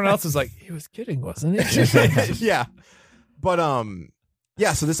then everyone else is like, he was kidding, wasn't he? Yeah, but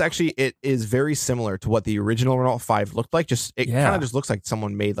yeah. So this actually it is very similar to what the original Renault 5 looked like. Just it Yeah. kind of just looks like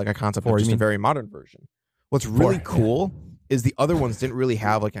someone made like a concept Four, of you just a mean? very modern version. What's really Four, cool is the other ones didn't really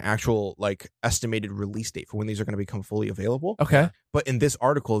have like an actual like estimated release date for when these are going to become fully available. Okay. But in this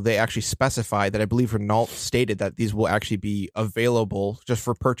article, they actually specified that I believe Renault stated that these will actually be available just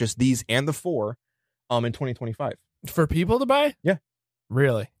for purchase, these and the 4, in 2025. For people to buy? Yeah.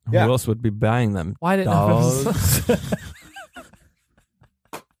 Really? Yeah. Who else would be buying them? Why didn't Dogs.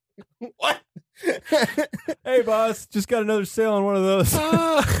 What? Hey, boss, just got another sale on one of those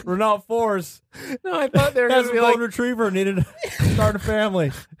Renault 4s. No, I thought they were going Has to a be golden like, retriever, needed to start a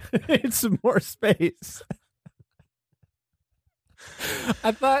family. Need some more space.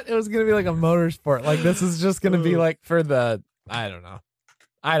 I thought it was going to be like a motorsport. Like this is just going to be like for the, I don't know,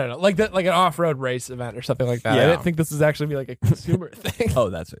 like that, like an off-road race event or something like that. I Yeah. didn't think this was actually be like a consumer thing. Oh,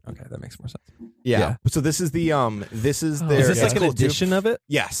 that's it. Okay, that makes more sense. Yeah. Yeah. So this is the this is Oh, their Is this yeah, like an cool, too. edition of it?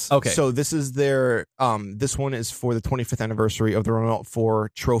 Yes. Okay. So this is their this one is for the 25th anniversary of the Renault 4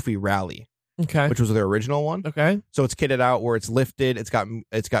 Trophy Rally, Okay. which was their original one. Okay. So it's kitted out where it's lifted. It's got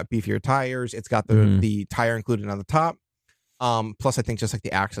beefier tires. It's got the Mhm. the tire included on the top. Plus, I think just like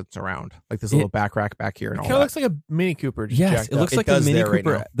the accents around, like this Yeah. little back rack back here It and all kind of that. looks like a Mini Cooper. Just Yes, jacked it looks It like a does Mini there right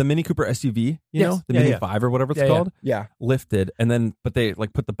Cooper, now. the Mini Cooper SUV, you Yes. know, the Yeah, Mini yeah. 5 or whatever it's Yeah, yeah. called. Yeah. Lifted, and then but they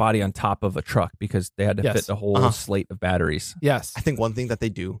like put the body on top of a truck because they had to Yes. fit the whole Uh-huh. slate of batteries. Yes. I think one thing that they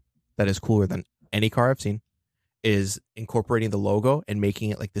do that is cooler than any car I've seen is incorporating the logo and making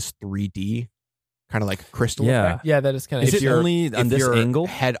it like this 3D kind of like crystal Yeah. effect. Yeah, that is kind of. Is it you're- only on if this you're angle?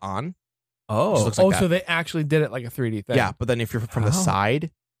 head on? Oh, looks like Oh, that. so they actually did it like a 3D thing. Yeah, but then if you're from the Oh.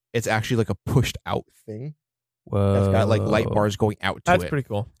 side, it's actually like a pushed out thing whoa. that's got like light bars going out to That's it. pretty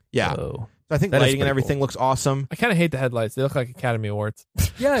cool. Yeah, Whoa. so I think That is lighting and pretty everything looks awesome. I kind of hate the headlights. They look like Academy Awards.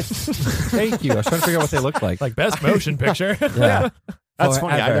 Yes. Thank you. I was trying to figure out what they look like. Like best motion picture. yeah. That's Oh,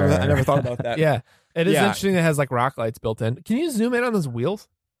 funny. I never thought about that. Yeah. It is Yeah. interesting that it has like rock lights built in. Can you zoom in on those wheels?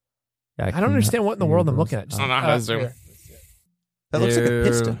 Yeah, I don't understand what in the world I'm looking at. I don't know how to zoom. Here. That looks like a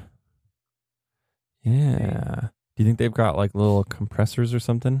piston. Yeah. Do you think they've got like little compressors or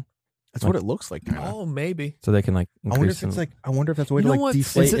something That's what it looks like. Kind of. Oh, maybe. so they can like I wonder increase if it's some- like. I wonder if that's a way You to know like what?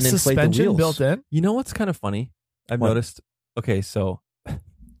 deflate Is it and inflate the suspension wheels. built in? You know what's kind of funny? I've What? noticed. Okay, so do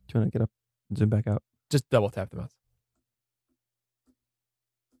you want to get up and zoom back out? Just double tap the mouse.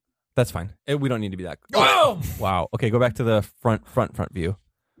 That's fine. We don't need to be that. Oh! Wow. Okay, go back to the front view.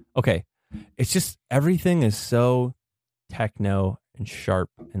 Okay, it's just everything is so techno and sharp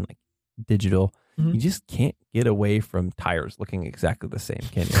and like digital. Mhm. You just can't get away from tires looking exactly the same,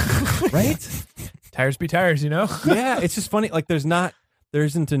 can you? Right? Tires be tires, you know? Yeah, it's just funny. Like there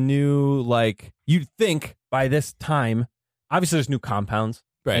isn't a new like you'd think by this time. Obviously, there's new compounds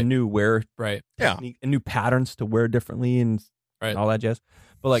Right. and new wear Right. Yeah. and new patterns to wear differently and Right. all that jazz.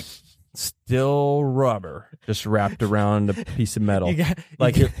 But like still rubber just wrapped around a piece of metal. You got,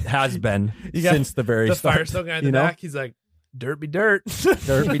 Like you it has been you got since the very the start. Firestone guy in you the know? back. He's like, dirt be dirt.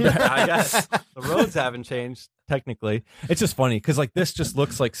 Dirt be dirt. I guess the roads haven't changed technically. It's just funny because like this just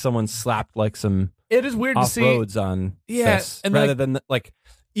looks like someone slapped like some It is weird to off see. roads on Yeah, this and, rather like- than like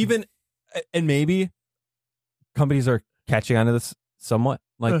even and maybe companies are catching on to this somewhat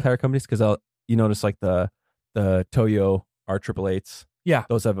like tire companies because you notice like the Toyo R888s. Yeah.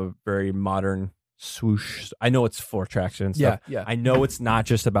 Those have a very modern swoosh. I know it's for traction and stuff. Yeah. I know it's not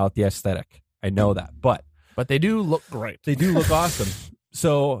just about the aesthetic. I know that, but But they do look great. they do look awesome.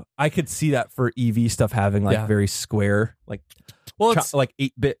 So I could see that for EV stuff having like Yeah. very square, like Well, it's like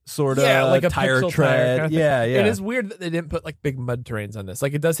 8-bit sort of yeah, like a tire pixel tread. tire kind of thing. Yeah. It is weird that they didn't put like big mud terrains on this.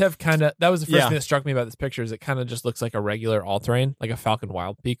 Like it does have kind of. That was the first Yeah. thing that struck me about this picture. Is it kind of just looks like a regular all terrain, like a Falcon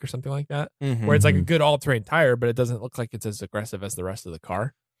Wild Peak or something like that, Mhm. where it's like a good all terrain tire, but it doesn't look like it's as aggressive as the rest of the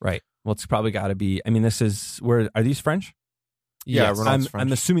car. Right. Well, it's probably got to be. I mean, this is where are these French? Yeah, Yes. Renault's I'm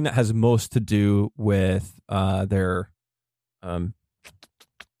French. assuming that has most to do with their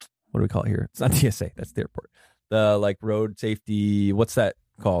what do we call it here? It's not TSA. That's the airport. The like road safety. What's that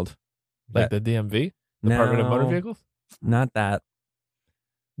called? Like the DMV, Department of Motor No, Vehicles, Not that.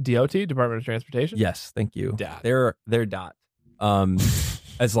 DOT, Department of Transportation. Yes, thank you. DOT. They're dot.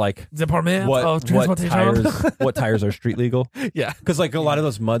 As like Department what of Transportation. what tires are street legal? Yeah. Because like a lot of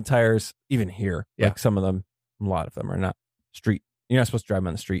those mud tires, even here, Yeah. like some of them, a lot of them are not street. You're not supposed to drive them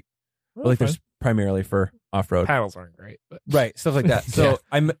on the street. Well, But like fine. there's primarily for off road, Paddles aren't great, but right? Stuff like that. So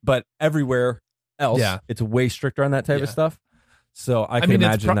Yeah. but everywhere else, Yeah. it's way stricter on that type of Yeah. stuff. So I can mean, it's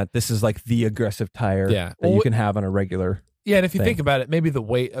imagine that this is like the aggressive tire Yeah. that you Well, can have on a regular. yeah. And if you thing. think about it, maybe the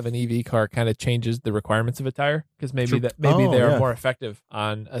weight of an EV car kind of changes the requirements of a tire because maybe True. maybe Oh, they are yeah. more effective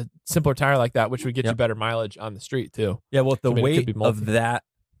on a simpler tire like that, which would get you Yep. better mileage on the street too. Yeah, well, the I mean, it could weight be of multi- that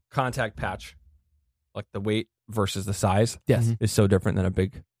contact patch, like the weight versus the size, Yes. is so different than a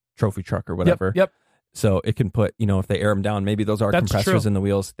big trophy truck or whatever. Yep. So it can put, if they air them down, maybe those are That's compressors true. in the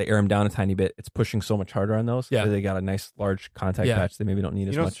wheels. They air them down a tiny bit. It's pushing so much harder on those. Yeah. that they got a nice large contact Yeah. patch. They maybe don't need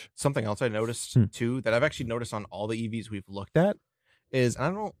as You know, much. something else I noticed Hmm. too that I've actually noticed on all the EVs we've looked at is I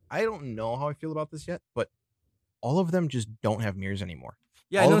don't know how I feel about this yet, but all of them just don't have mirrors anymore.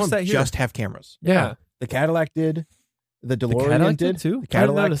 Yeah, all of them just have cameras. Yeah. The Cadillac did, the DeLorean Cadillac did did too? The I didn't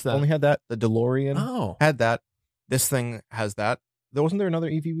Cadillac notice that. only had that. The DeLorean Oh, had that. This thing has that. There wasn't there another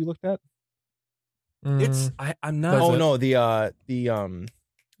EV we looked at? it's Mm, I'm not. Does Oh it? no, the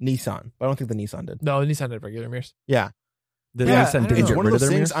Nissan. But I don't think the Nissan did. no, Nissan had regular mirrors. Yeah. The Yeah, I Nissan don't didn't know. It's get one rid of of those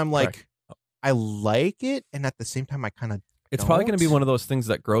their things mirrors? I'm like I like it, and at the same time I kind of It's probably going to be don't. one of those things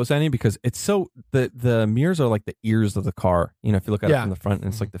that grows any because it's so the mirrors are like the ears of the car. If you look at it Yeah. from the front,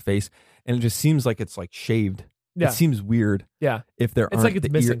 and it's like the face, and it just seems like it's like shaved. Yeah. It seems weird. Yeah. If there It's aren't like it's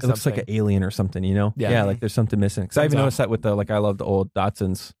the missing It looks like an something. alien or something. Yeah. like there's something missing. Because I Comes even off. noticed that with the I love the old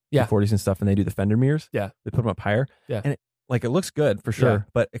Datsuns, Yeah. the 40s and stuff, and they do the fender mirrors. Yeah. they put them up higher. Yeah. and it looks good for sure, Yeah.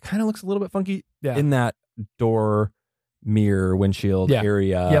 but it kind of looks a little bit funky Yeah. in that door, mirror, windshield Yeah.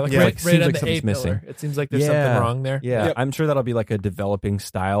 area. yeah, like yeah, right, seems right on like the something's A missing. pillar. It seems like there's Yeah. something wrong there. Yeah, Yep. I'm sure that'll be like a developing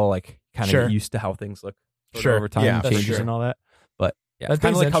style, like kind of Sure. get used to how things look Sure. over time, Yeah, and that's changes true. and all that. But yeah, That it's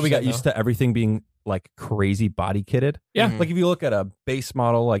kind of thing's like how we got interesting, used to everything being like crazy body kitted. Yeah. Mhm. Like if you look at a base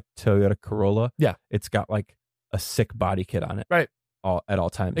model like Toyota Corolla, Yeah. it's got like a sick body kit on it, Right. at all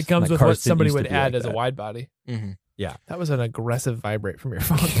times. It comes Like, with cars what didn't somebody used to would be add like as a that. wide body. Mhm. That was an aggressive vibrate from your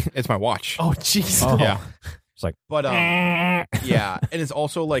phone. It's my watch. Oh, jeez. Oh. Yeah. It's like, But yeah, and it's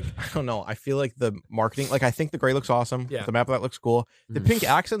also like, I don't know, I feel like the marketing, like I think the gray looks awesome. Yeah. The map of that looks cool. The Mhm. pink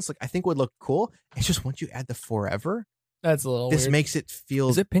accents, like I think would look cool. It's just once you add the forever, That's a little this weird. makes it feel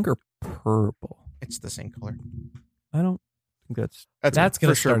is it pink or purple? it's the same color. I don't think that's. That's for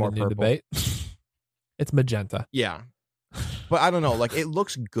going to sure start more a new purple. debate. It's magenta. Yeah. But I don't know, like it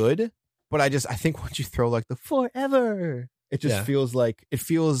looks good, but I think once you throw like the forever, it just Yeah. feels like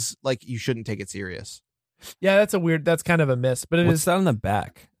you shouldn't take it serious. Yeah, that's kind of a miss, but it What's is. that on the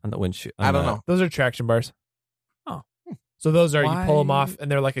back on the windshield? I don't know. Those are traction bars. Oh. So those are, you pull them Why- off and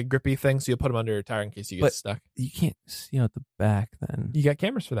they're like a grippy thing. So you put them under your tire in case you get But- stuck. You can't see out the back then. You got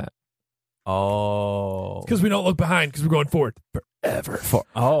cameras for that. Oh, Because we don't look behind because we're going forward forever.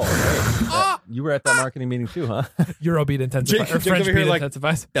 You were at that marketing meeting too, huh? Eurobeat intensifies. Jake's Or French over here beat like-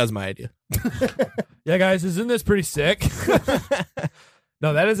 intensifies. That was my idea. Yeah, guys, isn't this pretty sick?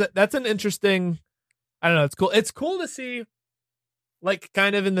 No, that's an interesting. I don't know. It's cool. It's cool to see, like,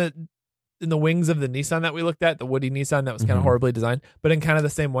 kind of in the wings of the Nissan that we looked at, the Woody Nissan that was kind of Mhm. horribly designed, but in kind of the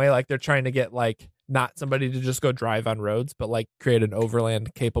same way, like they're trying to get like not somebody to just go drive on roads, but like create an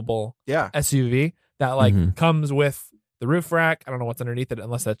overland capable Yeah. SUV that like Mhm. comes with the roof rack. I don't know what's underneath it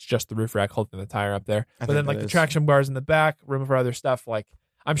unless that's just the roof rack holding the tire up there. I But then think like that the is. traction bars in the back, room for other stuff. Like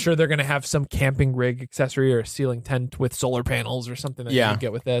I'm sure they're gonna have some camping rig accessory or a ceiling tent with solar panels or something that you Yeah. can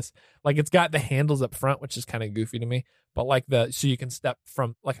get with this. Like it's got the handles up front, which is kind of goofy to me. But like so you can step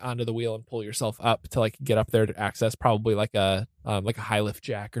from like onto the wheel and pull yourself up to like get up there to access probably like a high lift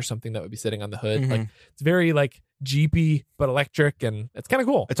jack or something that would be sitting on the hood. Like it's very like Jeepy but electric and it's kind of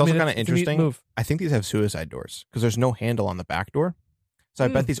cool. It's also I mean, kinda it's a neat interesting. move. I think these have suicide doors because there's no handle on the back door. So I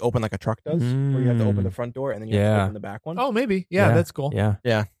bet these open like a truck does, where you have to open the front door and then you have to Yeah. open the back one. Oh, maybe. Yeah, that's cool. Yeah,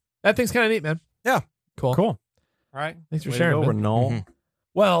 That thing's kind of neat, man. Yeah. Cool. cool. All right, Thanks for Way to sharing, go, man. Renault. Mhm.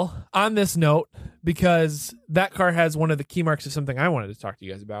 Well, on this note, because that car has one of the key marks of something I wanted to talk to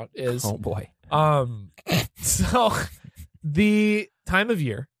you guys about is Oh boy. so the time of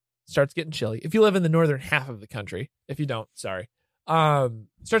year starts getting chilly. If you live in the northern half of the country, if you don't, sorry.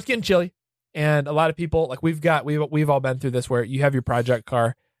 Starts getting chilly. And a lot of people, like we've all been through this where you have your project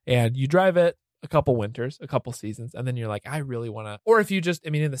car and you drive it a couple winters, a couple seasons, and then you're like, I really want to, or if you just, I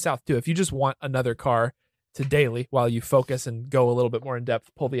mean, in the South too, if you just want another car to daily while you focus and go a little bit more in depth,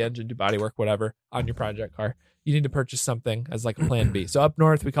 pull the engine, do body work, whatever on your project car, you need to purchase something as like a plan B. So up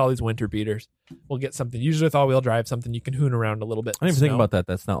north, we call these winter beaters. We'll get something usually with all-wheel drive, something you can hoon around a little bit. I didn't even think Snow. about that.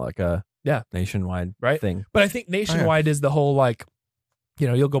 That's not like a Yeah. nationwide Right? thing. But I think nationwide is the whole like, you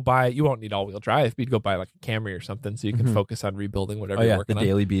know, you'll go buy, you won't need all-wheel drive, but you'd go buy like a Camry or something so you can Mhm. focus on rebuilding whatever Oh you're yeah, working the on.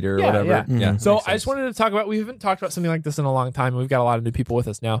 daily beater or Yeah, whatever. yeah. Mhm. So makes I just sense. wanted to talk about, we haven't talked about something like this in a long time. And we've got a lot of new people with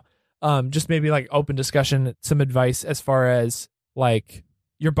us now. Just maybe like open discussion, some advice as far as like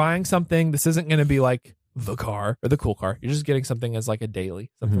you're buying something. This isn't going to be like the car or the cool car. You're just getting something as like a daily,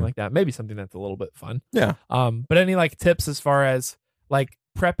 something Mhm. like that. Maybe something that's a little bit fun. Yeah. But any like tips as far as like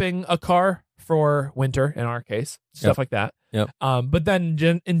prepping a car for winter in our case, stuff like that. Yep. But then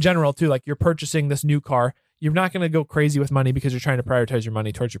in general too, like you're purchasing this new car. You're not going to go crazy with money because you're trying to prioritize your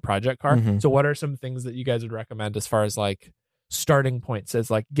money towards your project car. Mhm. So what are some things that you guys would recommend as far as like starting points as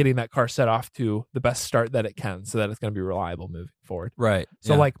like getting that car set off to the best start that it can so that it's going to be reliable moving forward? Right.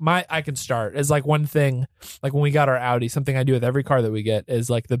 So yeah. like I can start as like one thing, like when we got our Audi, something I do with every car that we get is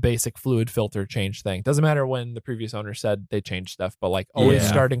like the basic fluid filter change thing. Doesn't matter when the previous owner said they changed stuff, but like always Yeah.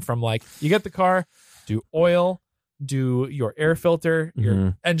 starting from like you get the car, do oil, do your air filter, your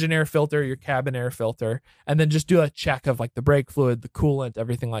Mhm. engine air filter, your cabin air filter, and then just do a check of like the brake fluid, the coolant,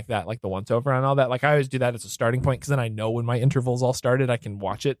 everything like that, like the once over and all that. Like I always do that as a starting point because then I know when my intervals all started, I can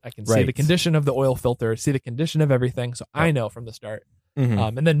watch it. I can see Right. the condition of the oil filter, see the condition of everything. So I know from the start.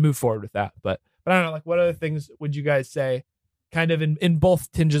 Mhm. And then move forward with that. But I don't know, like what other things would you guys say kind of in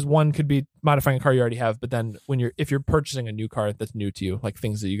both tinges? One could be modifying a car you already have, but then if you're purchasing a new car that's new to you, like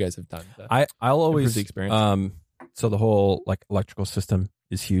things that you guys have done. I'll always the experience. So the whole like electrical system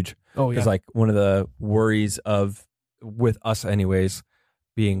is huge Oh because like one of the worries of with us anyways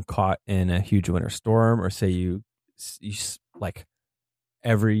being caught in a huge winter storm or say you like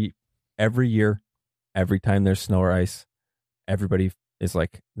every year, every time there's snow or ice, everybody is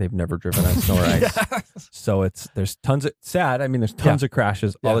like they've never driven on snow or ice. So there's tons of there's tons of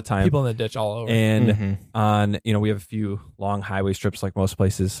crashes all the time. People in the ditch all over. And Mhm. on, we have a few long highway strips like most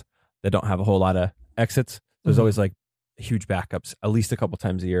places that don't have a whole lot of exits. There's Mhm. always like huge backups at least a couple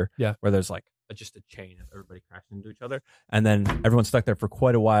times a year. Yeah. Where there's like just a chain of everybody crashing into each other, and then everyone's stuck there for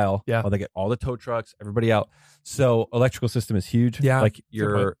quite a while. Yeah. While they get all the tow trucks, everybody out. So electrical system is huge. Yeah, like good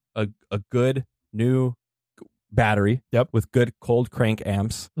you're a good new battery. Yep. With good cold crank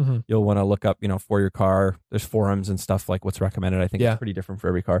amps. Mhm. You'll want to look up, for your car. There's forums and stuff like what's recommended. I think Yeah. it's pretty different for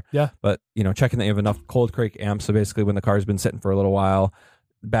every car. Yeah. But checking that you have enough cold crank amps. So basically, when the car's been sitting for a little while,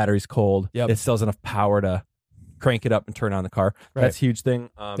 the battery's cold. Yep. It still has enough power to crank it up and turn on the car. Right. That's a huge thing.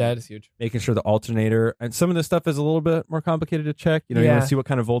 That is huge. Making sure the alternator, and some of this stuff is a little bit more complicated to check. You want Yeah. to see what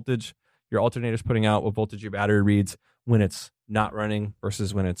kind of voltage your alternator's putting out, what voltage your battery reads when it's not running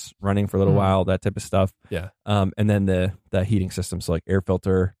versus when it's running for a little Mhm. while, that type of stuff. Yeah. And then the heating system, so like air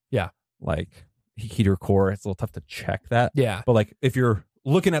filter. Yeah. Like heater core. It's a little tough to check that. Yeah. But like if you're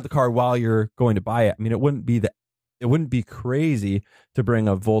looking at the car while you're going to buy it, I mean, it wouldn't be crazy to bring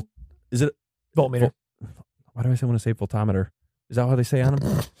a is it Voltmeter. why do I want to say voltometer? Is that how they say on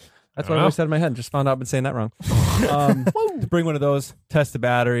them? That's what I always said in my head. Just found out I've been saying that wrong. To bring one of those, test the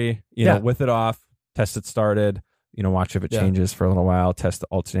battery, Yeah. with it off, test it started, watch if it Yeah. changes for a little while, test the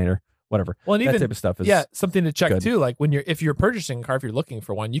alternator, whatever. Well, and That even type of stuff is something to check good. too. Like if you're purchasing a car, if you're looking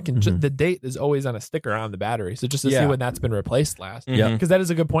for one, you can Mhm. the date is always on a sticker on the battery, so just to see Yeah. when that's been replaced last. Yeah. Because that is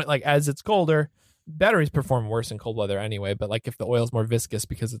a good point. Like as it's colder, batteries perform worse in cold weather anyway. But like if the oil's more viscous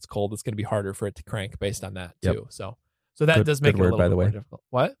because it's cold, it's going to be harder for it to crank based on that Yep. too. So that Good- does make good it a word, little by bit the more way. difficult.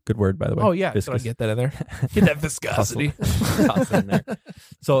 What? Good word, by the way. Oh yeah, Viscous. so I get that in there. Get that viscosity. Toss it in there.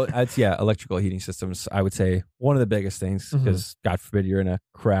 So it's electrical heating systems. I would say one of the biggest things Mhm. because God forbid you're in a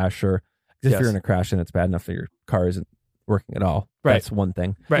crash, or if Yes. you're in a crash and it's bad enough that your car isn't working at all. Right. That's one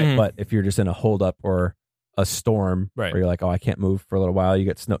thing. Right. Mhm. But if you're just in a holdup or a storm, Right. where you're like, oh, I can't move for a little while, you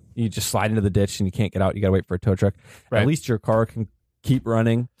get snow, you just slide into the ditch and you can't get out. You got to wait for a tow truck. Right. At least your car can keep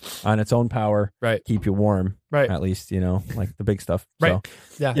running on its own power. Right. Keep you warm. Right. At least like the big stuff. Right.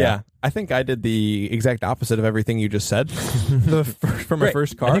 So, Yeah. I think I did the exact opposite of everything you just said. For my Great.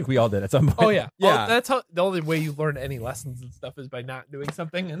 first car. I think we all did at some point. Oh yeah. Yeah. Oh, that's how the only way you learn any lessons and stuff is by not doing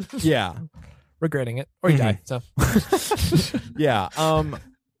something and yeah. regretting it, or you die. So Yeah.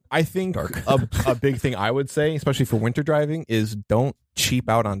 I think a big thing I would say, especially for winter driving, is don't cheap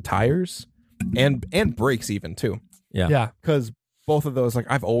out on tires and brakes even too. yeah. Because both of those, like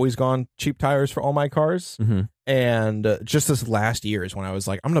I've always gone cheap tires for all my cars. Mhm. And just this last year is when I was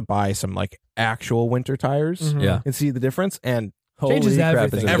like, I'm going to buy some like actual winter tires Mhm. Yeah. and see the difference. And Changes Holy crap, is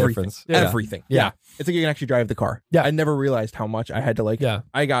everything. it a everything, difference? everything. Yeah. Yeah. It's like you can actually drive the car. Yeah. I never realized how much I had to like, Yeah.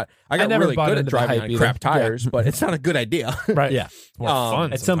 I got never really bought good at into the driving hype on either. crap Yeah. tires, but it's not a good idea. Right. Yeah. It's more Um,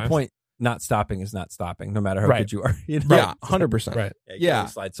 fun At some sometimes. point, not stopping is not stopping, no matter how Right. good you are. Yeah. 100%. Right. You Yeah. can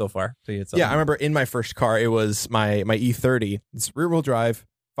only slide so far. So it's Yeah, I remember in my first car, it was my E30. It's rear wheel drive,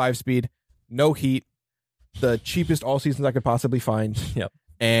 5-speed, no heat, the cheapest all seasons I could possibly find. Yep.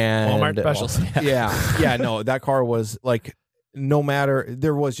 And Walmart specials. yeah, no, that car was like, no matter,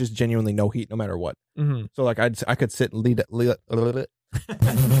 there was just genuinely no heat, no matter what. Mm-hmm. So like I could sit and lead it. See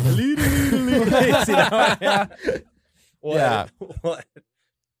that one? Yeah. What?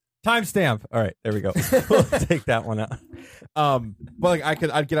 Timestamp. All right, there we go. We'll take that one out. But like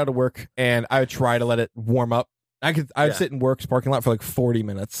I'd get out of work and I would try to let it warm up. I'd Yeah. sit in work's parking lot for like 40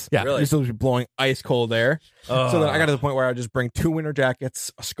 minutes. Yeah. Really? Just be blowing ice cold air. So then I got to the point where I would just bring 2 winter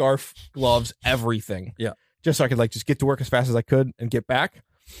jackets, a scarf, gloves, everything. Yeah. Just so I could like just get to work as fast as I could and get back.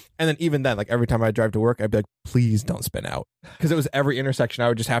 And then even then, like every time I drive to work, I'd be like, please don't spin out. Because it was every intersection. I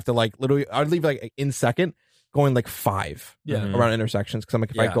would just have to like literally, I'd leave like in second going like 5 Yeah. around intersections. Because I'm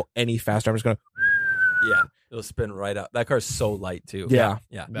like, if I Yeah. go any faster, I'm just going to, Yeah. It'll spin right up. That car's so light too. Yeah.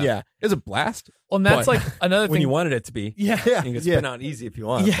 Yeah. yeah. It's a blast. Well, and that's But- like another When thing. you wanted it to be. yeah. Yeah. You can spin out easy if you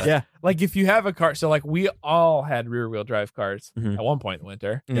want. Yeah. but- Yeah. Like if you have a car, so like we all had rear wheel drive cars Mhm. at one point in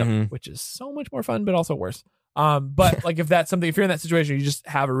winter, Mhm. which is so much more fun, but also worse. But like if that's something, if you're in that situation, you just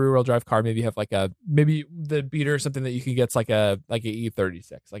have a rear wheel drive car. Maybe you have like maybe the beater or something that you can get's like a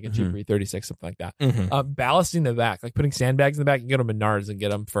E36, like a cheaper E36, something like that. Mhm. Ballasting the back, like putting sandbags in the back, you can go to Menards and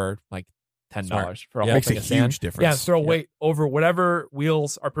get them for like $10 for a Yeah, whole Makes thing a of sand. huge difference. Yeah, throw weight over whatever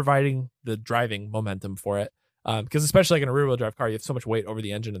wheels are providing the driving momentum for it. Because especially like in a rear wheel drive car, you have so much weight over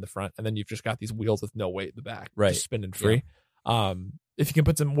the engine in the front, and then you've just got these wheels with no weight in the back, Right. just spinning free. If you can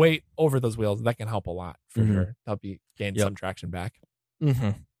put some weight over those wheels, that can help a lot for Mhm. sure. Help you gain Yep. some traction back.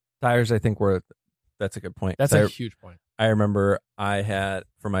 Mhm. Tires, I think that's a good point. That's I, a huge point. I remember I had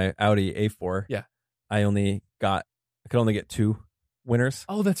for my Audi A4. Yeah. I could only get 2 winners.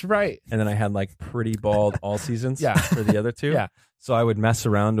 Oh, that's right. And then I had like pretty bald all seasons Yeah. for the other 2. Yeah. So I would mess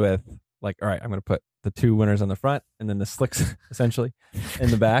around with like, all right, I'm going to put the 2 winners on the front and then the slicks essentially in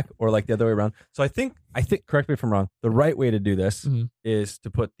the back, or like the other way around. So I think, correct me if I'm wrong, the right way to do this Mhm. is to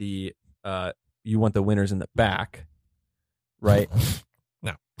put the you want the winters in the back, right?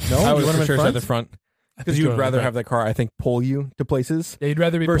 No. No, I you would want them for in sure front? say the front. Because you would rather have that car, I think, pull you to places. Yeah, you'd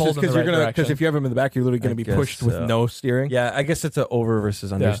rather be Versus pulled in the right direction. because if you have them in the back, you're literally going to I be guess pushed with so. no steering. Yeah, I guess it's an over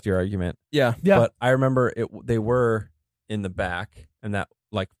versus understeer argument. Yeah. Yeah. But I remember they were in the back, and that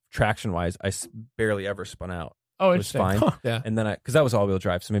like traction wise, I barely ever spun out. oh, It was interesting. fine. Yeah. And then because that was all wheel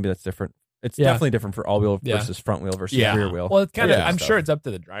drive, so maybe that's different. It's Yeah. definitely different for all wheel Yeah. versus front wheel versus Yeah. rear wheel. Well, it's kind of. Yeah. I'm Stuff. sure it's up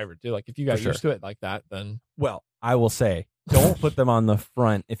to the driver too. Like if you got For sure. used to it like that, then Well, I will say, don't put them on the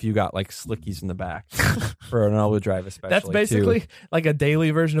front if you got like slickies in the back for an all-wheel drive, especially. that's basically like a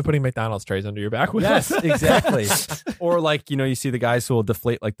daily version of putting McDonald's trays under your back wheels. Yes, exactly. Or like you see the guys who will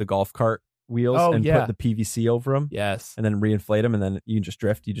deflate like the golf cart wheels Oh, and yeah. put the PVC over them yes. and then reinflate them, and then you can just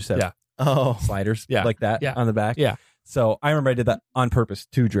drift. You just have Yeah. Oh. sliders Yeah. like that Yeah. on the back. Yeah. So I remember I did that on purpose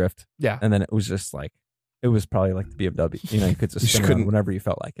to drift, Yeah. and then it was just like it was probably like the BMW. You could just You spin couldn't- around whenever you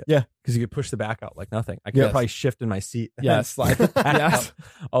felt like it. Yeah. because you could push the back out like nothing. I could Yes. probably shift in my seat and Yes. slide the back Yes.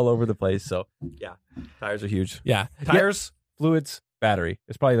 out all over the place. So yeah, tires are huge. Yeah. Tires, fluids, battery.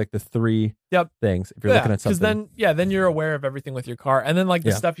 It's probably like the three Yep. things if you're looking at something. Because then you're aware of everything with your car, and then like the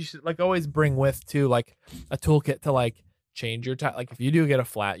Yeah. stuff you should like always bring with too, like a toolkit to like change your tire. Like if you do get a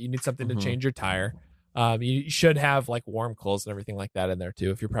flat, you need something Mhm. to change your tire. You should have like warm clothes and everything like that in there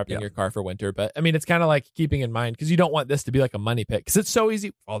too if you're prepping Yeah. your car for winter. But I mean, it's kind of like keeping in mind because you don't want this to be like a money pit because it's so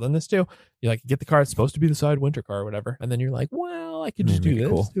easy. Well, then this too. You like get the car; it's supposed to be the side winter car or whatever, and then you're like, well, I could just do Make it this,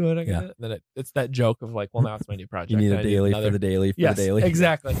 cool. do it. I Yeah. get it. And then it's that joke of like, well, now it's my new project. you need and a I daily another- for the daily for yes, the daily.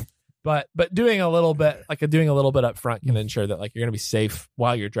 exactly. But doing a little bit up front can ensure that like you're gonna be safe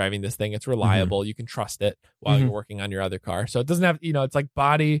while you're driving this thing. It's reliable. You can trust it while you're working on your other car. So it doesn't have it's like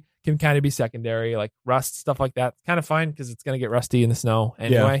body can kind of be secondary, like rust stuff like that. It's kind of fine because it's gonna get rusty in the snow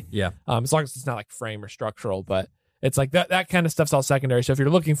anyway. Yeah. As long as it's not like frame or structural, but it's like that kind of stuff's all secondary. So if you're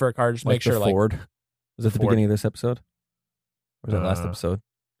looking for a car, just Like make sure the like Ford. Was that the Ford. beginning of this episode? Or was that last episode?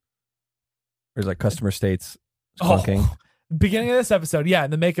 Or is like customer states clunking? beginning of this episode, yeah,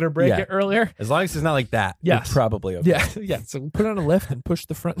 and the make it or break Yeah. it earlier. As long as it's not like that, Yes. you're probably okay. Yeah, yeah. So put on a lift and push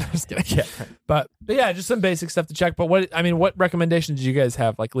the front. Just kidding. Yeah. But yeah, just some basic stuff to check. But what recommendations do you guys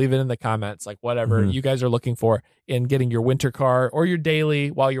have? Like, leave it in the comments. Like, whatever Mhm. you guys are looking for in getting your winter car or your daily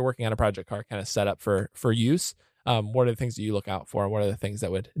while you're working on a project car kind of set up for use. What are the things that you look out for? What are the things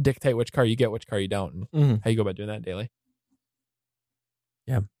that would dictate which car you get, which car you don't, and how you go about doing that daily?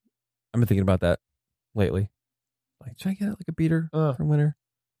 I've been thinking about that lately. Like, should I get like a beater for winter?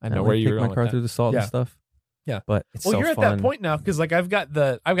 I know And, where like, you're take going my car with that. through the salt Yeah. and stuff. Yeah. But it's Well, so you're at fun. that point now because like I've got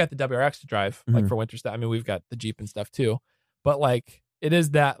the WRX to drive like Mhm. for winter stuff. I mean, we've got the Jeep and stuff too, but like it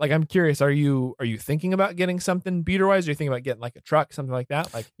is that like I'm curious. Are you thinking about getting something beater wise? Are you thinking about getting like a truck, something like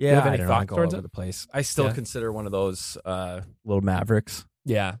that? Like, do you have I any don't know, I thought go towards all over it? the place. I still Yeah. consider one of those little Mavericks,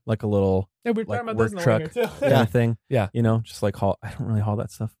 Yeah, like a little yeah, we're like talking about work this in the truck way here, too. kind of thing. Yeah. Just like haul. I don't really haul that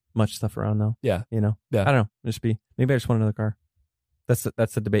stuff, much stuff around though. Yeah. Yeah. Yeah. I don't know. Maybe I just want another car. That's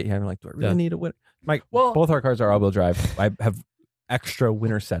the debate you're having. Like, do I really Yeah. need a winter? Well- Both our cars are all-wheel drive. I have extra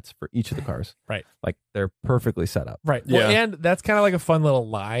winter sets for each of the cars. Right. Like they're perfectly set up. Right. Yeah. Well, and that's kind of like a fun little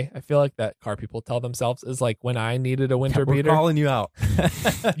lie. I feel like that car people tell themselves is like when I needed a winter We're beater. calling you out.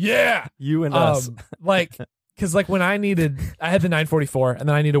 Yeah. You and us. Like, because like when I had the 944 and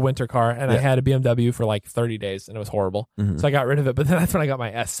then I need a winter car and I had a BMW for like 30 days and it was horrible. Mhm. So I got rid of it. But then that's when I got my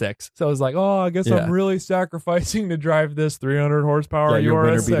S6. So I was like, oh, I guess Yeah. I'm really sacrificing to drive this 300 horsepower Yeah, your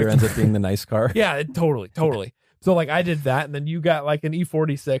winter S6. beater ends up being the nice car. Yeah, totally. So like I did that and then you got like an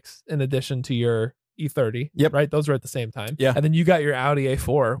E46 in addition to your E30. Yep. Right? Those were at the same time. Yeah. And then you got your Audi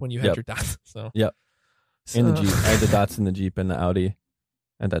A4 when you had Yep. your Datsun. So Yep. And the Jeep. I had the Datsun, the Jeep, and the Audi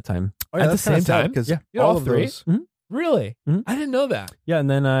at that time. Oh, At the that's kinda same sad, time? because Yeah. You had all all of three? those. Really? Mhm. I didn't know that. Yeah, and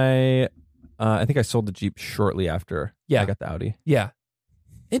then I think I sold the Jeep shortly after Yeah. I got the Audi. Yeah.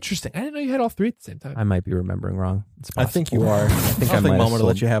 Interesting. I didn't know you had all three at the same time. I might be remembering wrong. It's I think you possible. are. I think I don't might think have Mom would have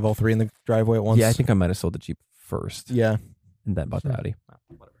let sold- you have all three in the driveway at once. Yeah, I think I might have sold the Jeep first Yeah. and then bought the Audi.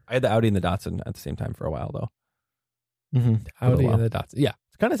 Whatever. I had the Audi and the Datsun at the same time for a while though. Mm-hmm. Audi while. and the Datsun. Yeah.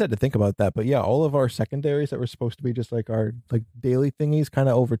 It's kind of sad to think about that, but yeah, all of our secondaries that were supposed to be just like our like daily thingies kind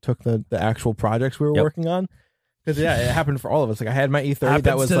of overtook the actual projects we were Yep. working on. Because yeah, it happened for all of us. Like I had my E30 Happens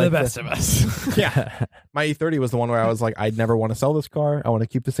that was to like the best of us. yeah, my E30 was the one where I was like, I'd never want to sell this car. I want to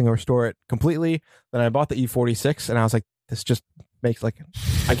keep this thing or restore it completely. Then I bought the E46, and I was like, this just makes like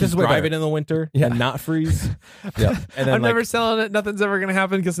I can is way drive better. it in the winter Yeah. and not freeze. Yeah. And then I'm like, never selling it. Nothing's ever going to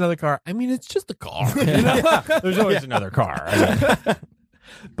happen because another car. I mean, it's just a car. You know? There's always another car.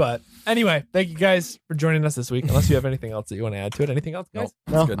 But anyway, thank you guys for joining us this week. Unless you have anything else that you want to add to it. Anything else, guys?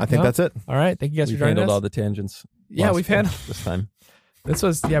 no, good. I think No? that's it. All right. Thank you guys We've for joining handled us. all the tangents. Yeah, we've handled this time. This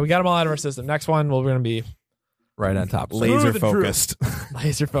was we got them all out of our system. Next one, we're going to be Right on top. Laser Smooth and true. focused.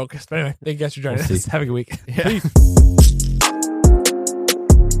 laser focused. But anyway, thank you guys for joining We'll us. see. Have a good week. Yeah. Peace.